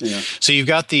Delaware. But so you've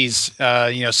got these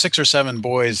 6 or 7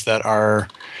 boys that are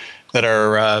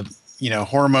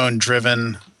hormone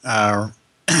driven,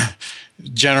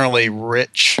 generally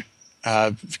rich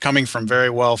coming from very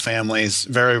well off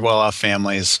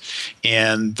families,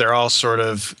 and they're all sort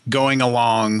of going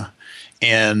along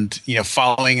and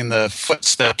following in the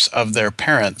footsteps of their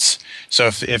parents. So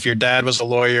if your dad was a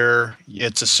lawyer,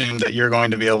 it's assumed that you're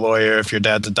going to be a lawyer. If your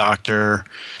dad's a doctor,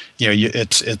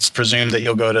 it's presumed that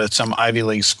you'll go to some Ivy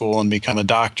League school and become a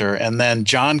doctor. And then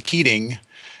John Keating,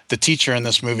 the teacher in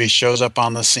this movie, shows up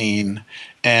on the scene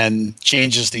and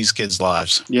changes these kids'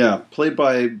 lives. Yeah, played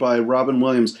by Robin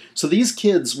Williams. So these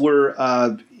kids were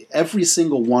every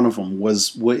single one of them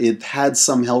it had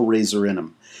some Hellraiser in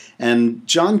them. And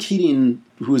John Keating,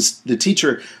 who was the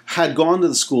teacher, had gone to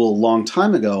the school a long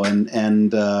time ago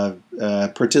and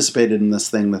participated in this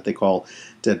thing that they call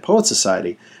Dead Poet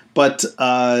Society. But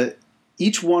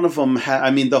each one of them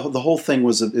the whole thing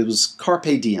was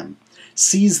carpe diem.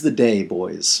 Seize the day,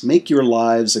 boys. Make your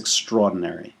lives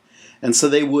extraordinary. And so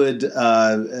they would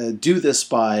do this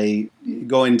by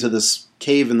going to this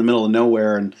cave in the middle of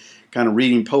nowhere and kind of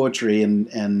reading poetry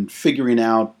and figuring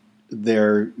out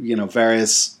their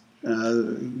various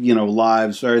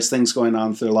lives, various things going on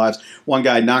with their lives. One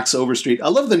guy, Knox Overstreet. I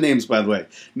love the names, by the way.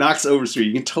 Knox Overstreet.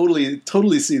 You can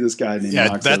totally see this guy named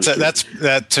Knox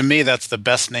Overstreet. To me, that's the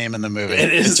best name in the movie.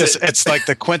 It is. It's like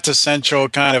the quintessential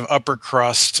kind of upper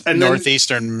crust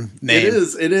northeastern name. It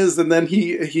is. And then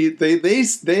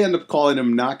they end up calling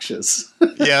him Noxious.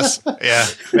 Yes, yeah,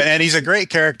 and he's a great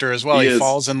character as well. He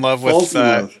falls in love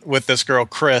with this girl,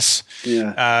 Chris,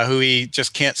 who he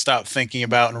just can't stop thinking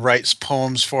about and writes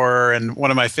poems for her. And one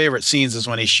of my favorite scenes is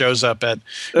when he shows up at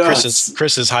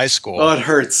Chris's high school. Oh, it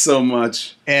hurts so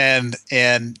much. And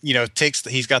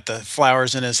he's got the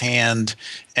flowers in his hand,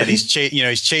 and he's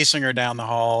chasing her down the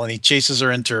hall, and he chases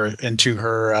her into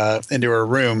her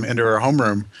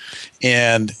homeroom,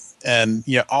 and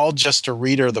all just to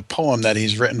read her the poem that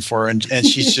he's written for her, and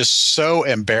she's just so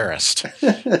embarrassed.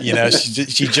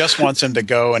 She just wants him to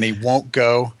go, and he won't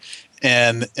go,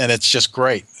 and it's just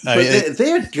great. They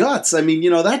had guts.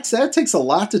 That takes a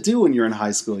lot to do when you're in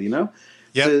high school.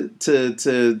 Yep.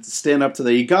 To stand up to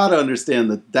that. You got to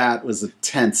understand that was a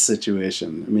tense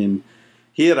situation.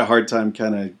 He had a hard time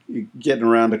kind of getting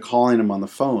around to calling him on the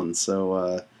phone.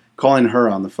 So calling her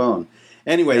on the phone.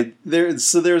 Anyway,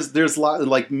 there's a lot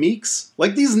like Meeks,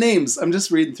 like these names. I'm just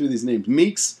reading through these names.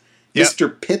 Meeks, yep.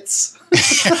 Mr. Pitts,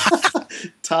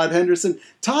 Todd Henderson,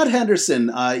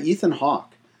 Ethan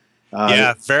Hawke.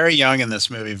 Very young in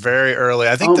this movie, very early.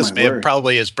 I think this may have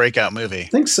probably his breakout movie. I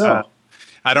think so.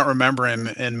 I don't remember him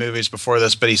in movies before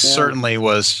this, but he certainly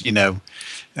was,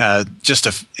 just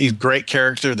a great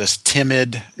character, this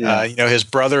timid. Yeah. His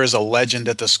brother is a legend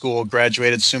at the school,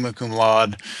 graduated summa cum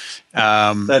laude.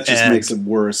 That just makes it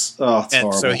worse. Oh, it's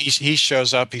horrible. So he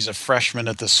shows up, he's a freshman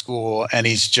at the school, and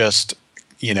he's just,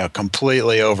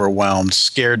 completely overwhelmed,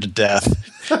 scared to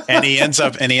death. And he ends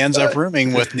up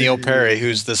rooming with Neil Perry,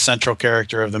 who's the central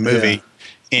character of the movie. Yeah.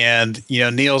 And,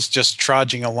 Neil's just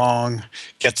trudging along,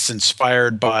 gets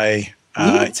inspired by...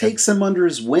 Neil takes him under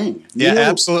his wing. Neil,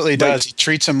 absolutely does. He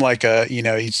treats him like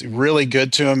he's really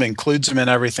good to him, includes him in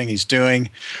everything he's doing,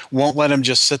 won't let him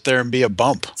just sit there and be a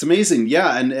bump. It's amazing.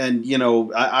 Yeah. And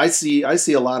I see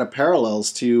a lot of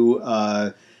parallels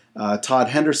to Todd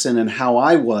Henderson and how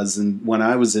I was when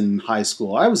I was in high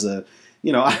school. I was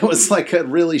I was like a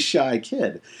really shy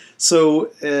kid.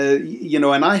 So,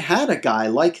 and I had a guy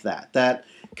like that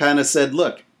kind of said,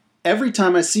 look, every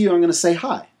time I see you, I'm going to say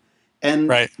hi. And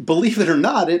believe it or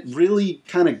not, it really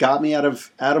kind of got me out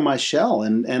of my shell.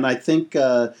 And I think,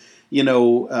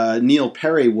 Neil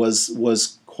Perry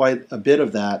was quite a bit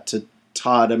of that to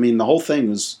Todd. The whole thing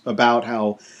was about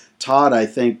how Todd, I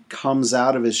think, comes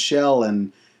out of his shell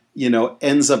and,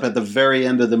 ends up at the very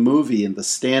end of the movie in the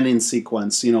standing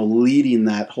sequence, leading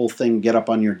that whole thing, get up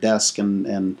on your desk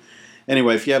and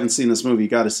anyway, if you haven't seen this movie, you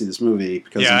got to see this movie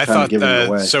because I'm kind of giving it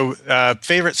away. So,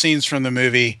 favorite scenes from the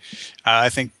movie, I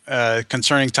think,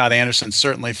 concerning Todd Anderson,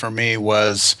 certainly for me,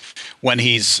 was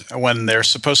when they're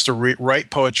supposed to write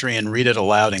poetry and read it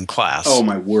aloud in class. Oh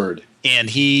my word! And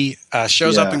he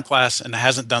shows up in class and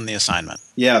hasn't done the assignment.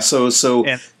 Yeah. So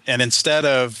and instead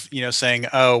of saying,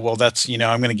 oh well, that's I'm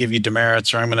going to give you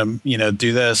demerits or I'm going to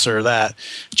do this or that,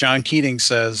 John Keating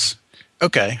says,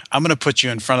 okay, I'm going to put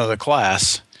you in front of the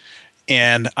class.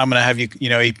 And I'm going to have you,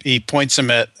 he points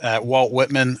him at Walt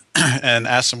Whitman and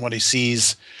asks him what he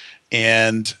sees.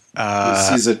 And he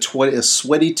sees a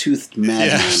sweaty-toothed madman.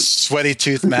 Yeah,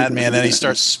 sweaty-toothed madman. And he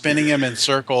starts spinning him in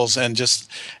circles and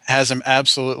just has him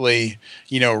absolutely,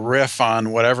 riff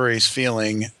on whatever he's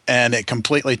feeling. And it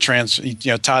completely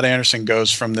Todd Anderson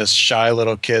goes from this shy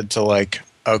little kid to like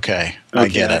Okay, I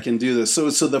get I it. can do this. So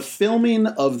the filming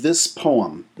of this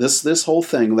poem, this whole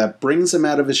thing that brings him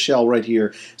out of his shell right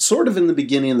here, sort of in the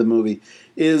beginning of the movie,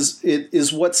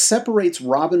 is what separates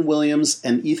Robin Williams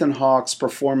and Ethan Hawke's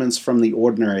performance from The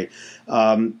Ordinary.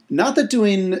 Not that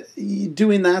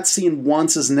doing that scene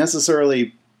once is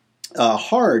necessarily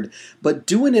hard, but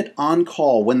doing it on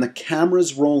call when the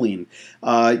camera's rolling,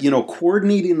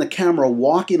 coordinating the camera,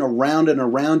 walking around and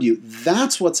around you,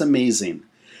 that's what's amazing.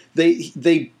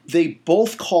 They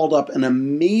both called up an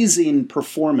amazing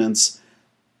performance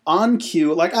on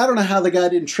cue. Like, I don't know how the guy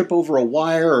didn't trip over a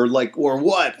wire or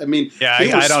what. I mean, Yeah,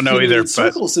 I don't know either.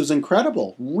 Circles, it was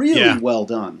incredible. Really well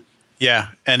done. Yeah,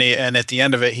 and at the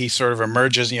end of it, he sort of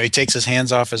emerges. He takes his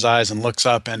hands off his eyes and looks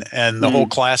up, and the whole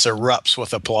class erupts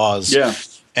with applause. Yeah,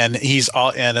 and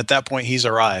and at that point, he's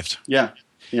arrived. Yeah,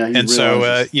 yeah. And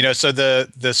so so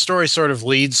the story sort of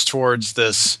leads towards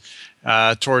this.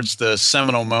 Towards the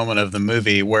seminal moment of the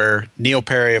movie, where Neil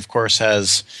Perry, of course,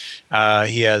 has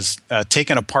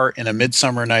taken a part in A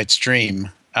Midsummer Night's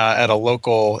Dream at a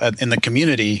local in the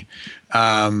community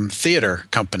theater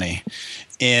company,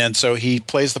 and so he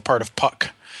plays the part of Puck.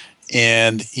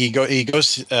 And he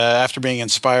goes after being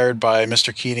inspired by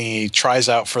Mr. Keating. He tries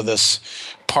out for this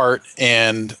part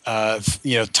and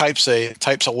types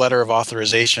a letter of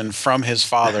authorization from his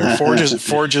father.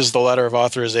 forges the letter of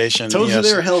authorization. Told you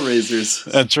they were Hellraisers.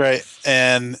 That's right.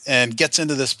 And gets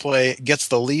into this play, gets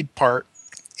the lead part,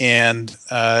 and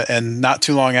not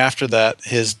too long after that,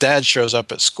 his dad shows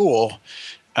up at school.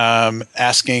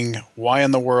 Asking why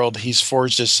in the world he's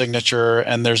forged his signature,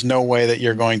 and there's no way that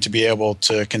you're going to be able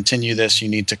to continue this. You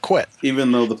need to quit.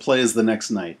 Even though the play is the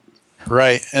next night.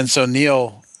 Right. And so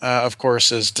Neil, of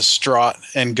course, is distraught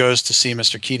and goes to see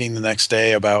Mr. Keating the next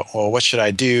day about, well, what should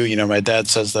I do? My dad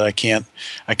says that I can't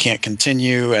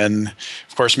continue. And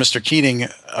of course, Mr. Keating,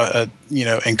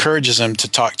 encourages him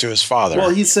to talk to his father.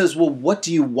 Well, he says, well, what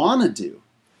do you want to do?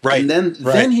 Right. And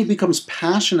then he becomes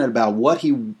passionate about what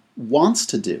he wants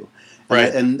to do.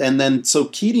 Right. And then so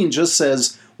Keating just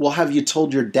says, well, have you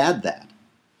told your dad that?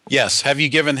 Yes. Have you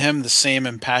given him the same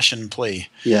impassioned plea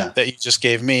that you just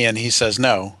gave me? And he says,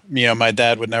 no, my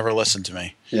dad would never listen to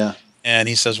me. Yeah. And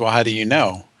he says, well, how do you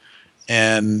know?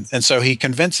 And so he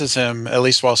convinces him, at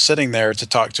least while sitting there, to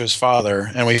talk to his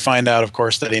father. And we find out, of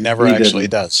course, that he never actually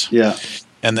does. Yeah.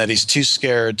 And that he's too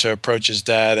scared to approach his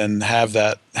dad and have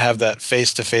that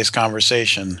face-to-face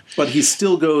conversation. But he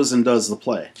still goes and does the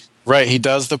play. Right, he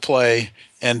does the play,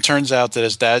 and turns out that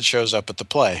his dad shows up at the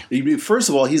play. First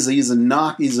of all, he's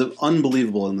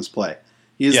unbelievable in this play.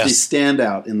 He is the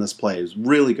standout in this play. He's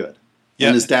really good. Yep.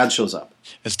 And his dad shows up.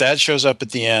 His dad shows up at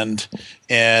the end,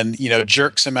 and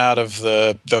jerks him out of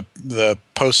the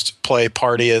post-play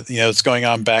party. That's going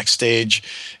on backstage,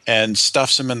 and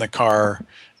stuffs him in the car.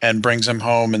 And brings him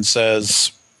home and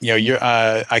says,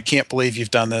 I can't believe you've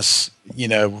done this,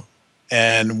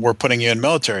 and we're putting you in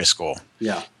military school.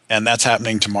 Yeah. And that's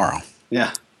happening tomorrow.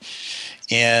 Yeah.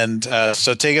 And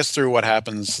so take us through what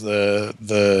happens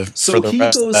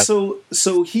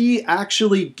So he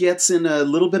actually gets in a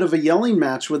little bit of a yelling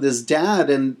match with his dad,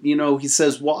 and he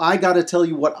says, well, I got to tell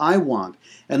you what I want.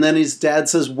 And then his dad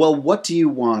says, well, what do you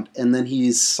want? And then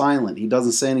he's silent. He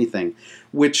doesn't say anything,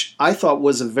 which I thought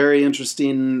was a very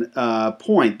interesting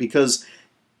point, because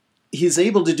he's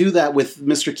able to do that with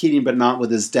Mr. Keating, but not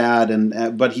with his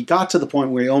dad. But he got to the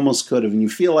point where he almost could have. And you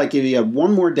feel like if he had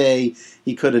one more day,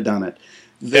 he could have done it.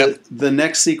 The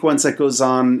next sequence that goes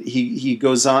on, he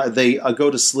goes on. They go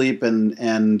to sleep,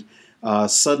 and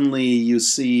suddenly you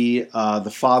see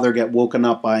the father get woken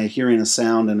up by hearing a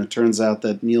sound, and it turns out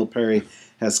that Neil Perry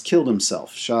has killed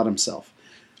himself, shot himself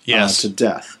to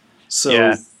death. So.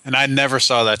 Yeah. And I never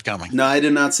saw that coming. No, I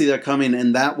did not see that coming.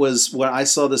 And that was when I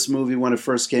saw this movie when it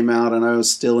first came out, and I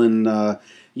was still in, the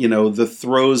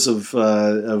throes of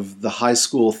the high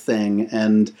school thing,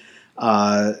 and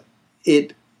I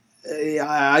didn't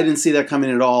see that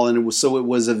coming at all. And it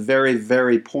was a very,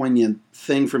 very poignant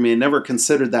thing for me. I never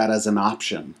considered that as an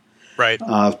option, right?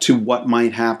 To what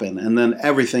might happen, and then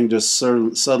everything just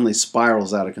suddenly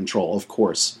spirals out of control. Of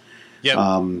course.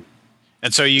 Yeah.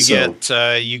 And so you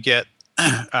get.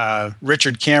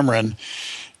 Richard Cameron,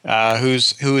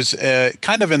 who's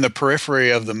kind of in the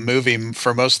periphery of the movie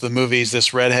for most of the movies.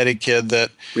 This redheaded kid that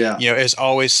is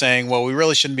always saying, "Well, we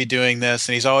really shouldn't be doing this,"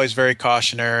 and he's always very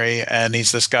cautionary. And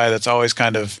he's this guy that's always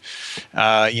kind of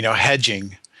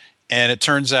hedging. And it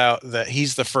turns out that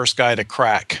he's the first guy to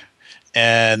crack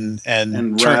and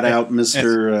rat out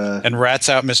Mr. and rats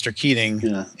out Mr. Keating.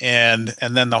 Yeah. And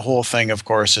then the whole thing, of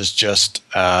course, is just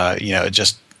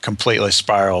completely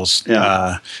spirals,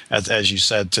 Yeah. as you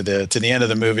said, to the end of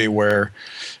the movie, where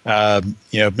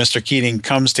Mr. Keating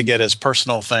comes to get his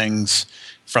personal things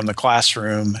from the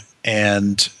classroom,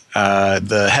 and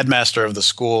the headmaster of the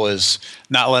school is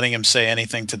not letting him say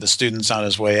anything to the students on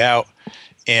his way out,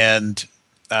 and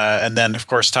then, of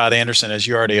course, Todd Anderson, as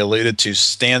you already alluded to,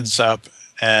 stands up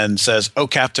and says, "Oh,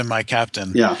 Captain, my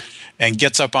Captain," Yeah. and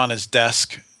gets up on his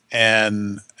desk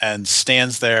and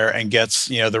stands there and gets,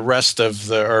 the rest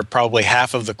of or probably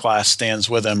half of the class stands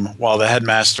with him while the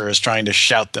headmaster is trying to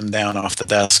shout them down off the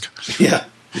desk. Yeah.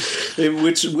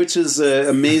 Which is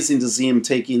amazing to see him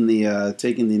taking the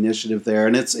initiative there,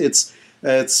 and it's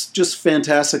just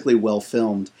fantastically well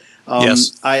filmed.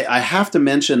 Yes. I have to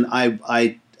mention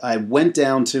I went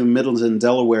down to Middleton,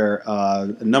 Delaware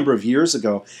a number of years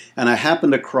ago, and I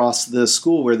happened across the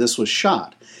school where this was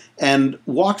shot, and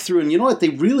walked through. And you know what? They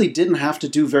really didn't have to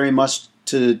do very much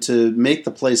to make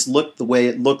the place look the way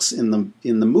it looks in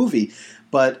the movie,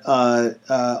 but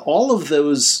all of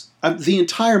those. The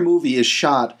entire movie is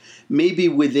shot maybe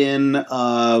within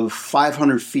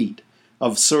 500 feet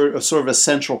of sort of a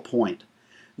central point.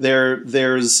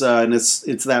 There's and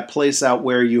it's that place out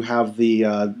where you have the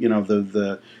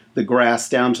the grass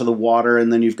down to the water,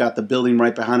 and then you've got the building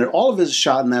right behind it. All of it is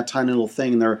shot in that tiny little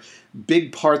thing. And there are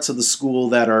big parts of the school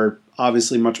that are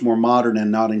obviously much more modern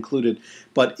and not included.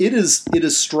 But it is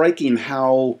striking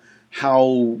how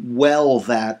well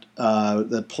that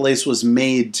the place was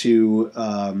made to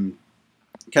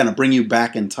kind of bring you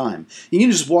back in time. You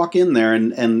can just walk in there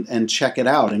and check it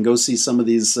out and go see some of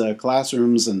these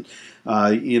classrooms and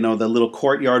the little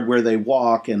courtyard where they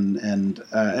walk and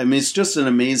I mean, it's just an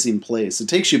amazing place. It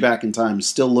takes you back in time. It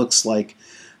still looks like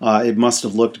it must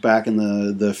have looked back in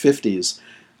the 50s.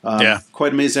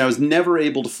 Quite amazing. I was never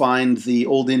able to find the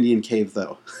old Indian cave,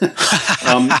 though.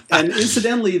 And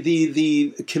incidentally,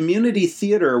 the community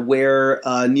theater where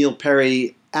Neil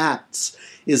Perry acts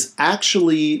is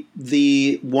actually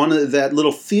that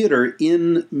little theater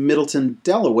in Middleton,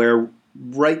 Delaware,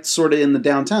 right sort of in the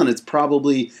downtown. It's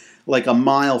probably like a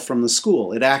mile from the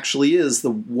school. It actually is the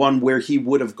one where he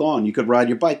would have gone. You could ride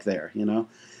your bike there.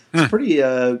 It's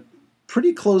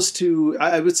pretty close to.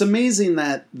 It's amazing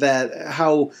that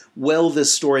how well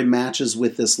this story matches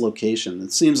with this location.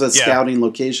 It seems that scouting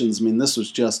locations. I mean, this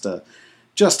was just a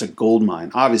gold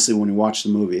mine. Obviously, when you watch the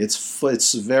movie,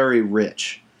 it's very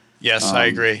rich. Yes, I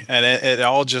agree, and it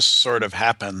all just sort of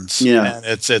happens. Yeah, and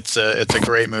it's a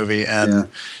great movie, and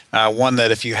one that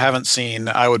if you haven't seen,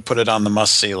 I would put it on the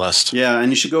must-see list. Yeah,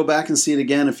 and you should go back and see it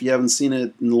again if you haven't seen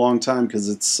it in a long time, because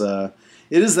it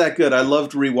is that good. I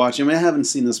loved rewatching. I mean, I haven't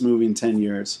seen this movie in 10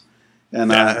 years,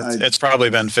 and it's probably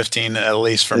been 15 at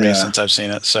least for me since I've seen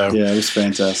it. So yeah, it was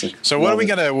fantastic. So what are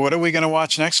we gonna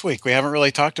watch next week? We haven't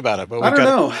really talked about it, but I don't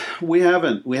know. We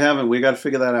haven't. We got to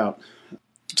figure that out.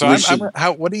 So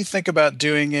what do you think about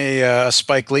doing a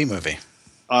Spike Lee movie?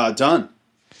 Done.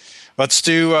 Let's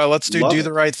do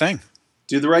the right thing.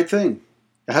 Do the right thing.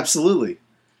 Absolutely.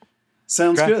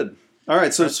 Sounds good. All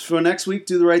right. So for next week,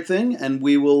 do the right thing, and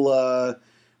we will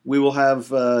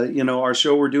have our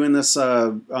show. We're doing this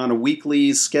on a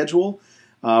weekly schedule.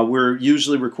 We're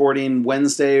usually recording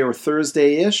Wednesday or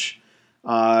Thursday-ish.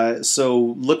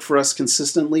 So look for us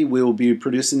consistently. We will be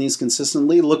producing these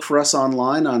consistently. Look for us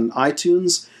online on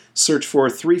iTunes. Search for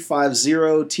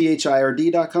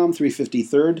 350third.com,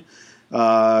 353rd.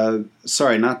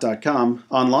 Sorry, not .com.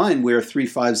 Online, we're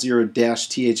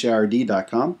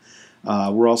 350-third.com.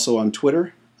 We're also on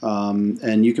Twitter.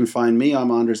 And you can find me. I'm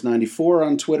Anders94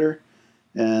 on Twitter.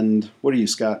 And what are you,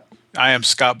 Scott? I am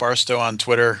Scott Barstow on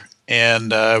Twitter.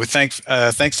 And we thanks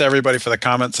to everybody for the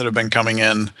comments that have been coming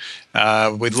in.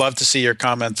 We'd love to see your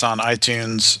comments on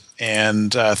iTunes,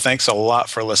 and thanks a lot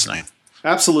for listening.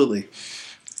 Absolutely.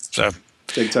 So,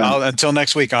 big time. Until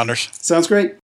next week, Anders. Sounds great.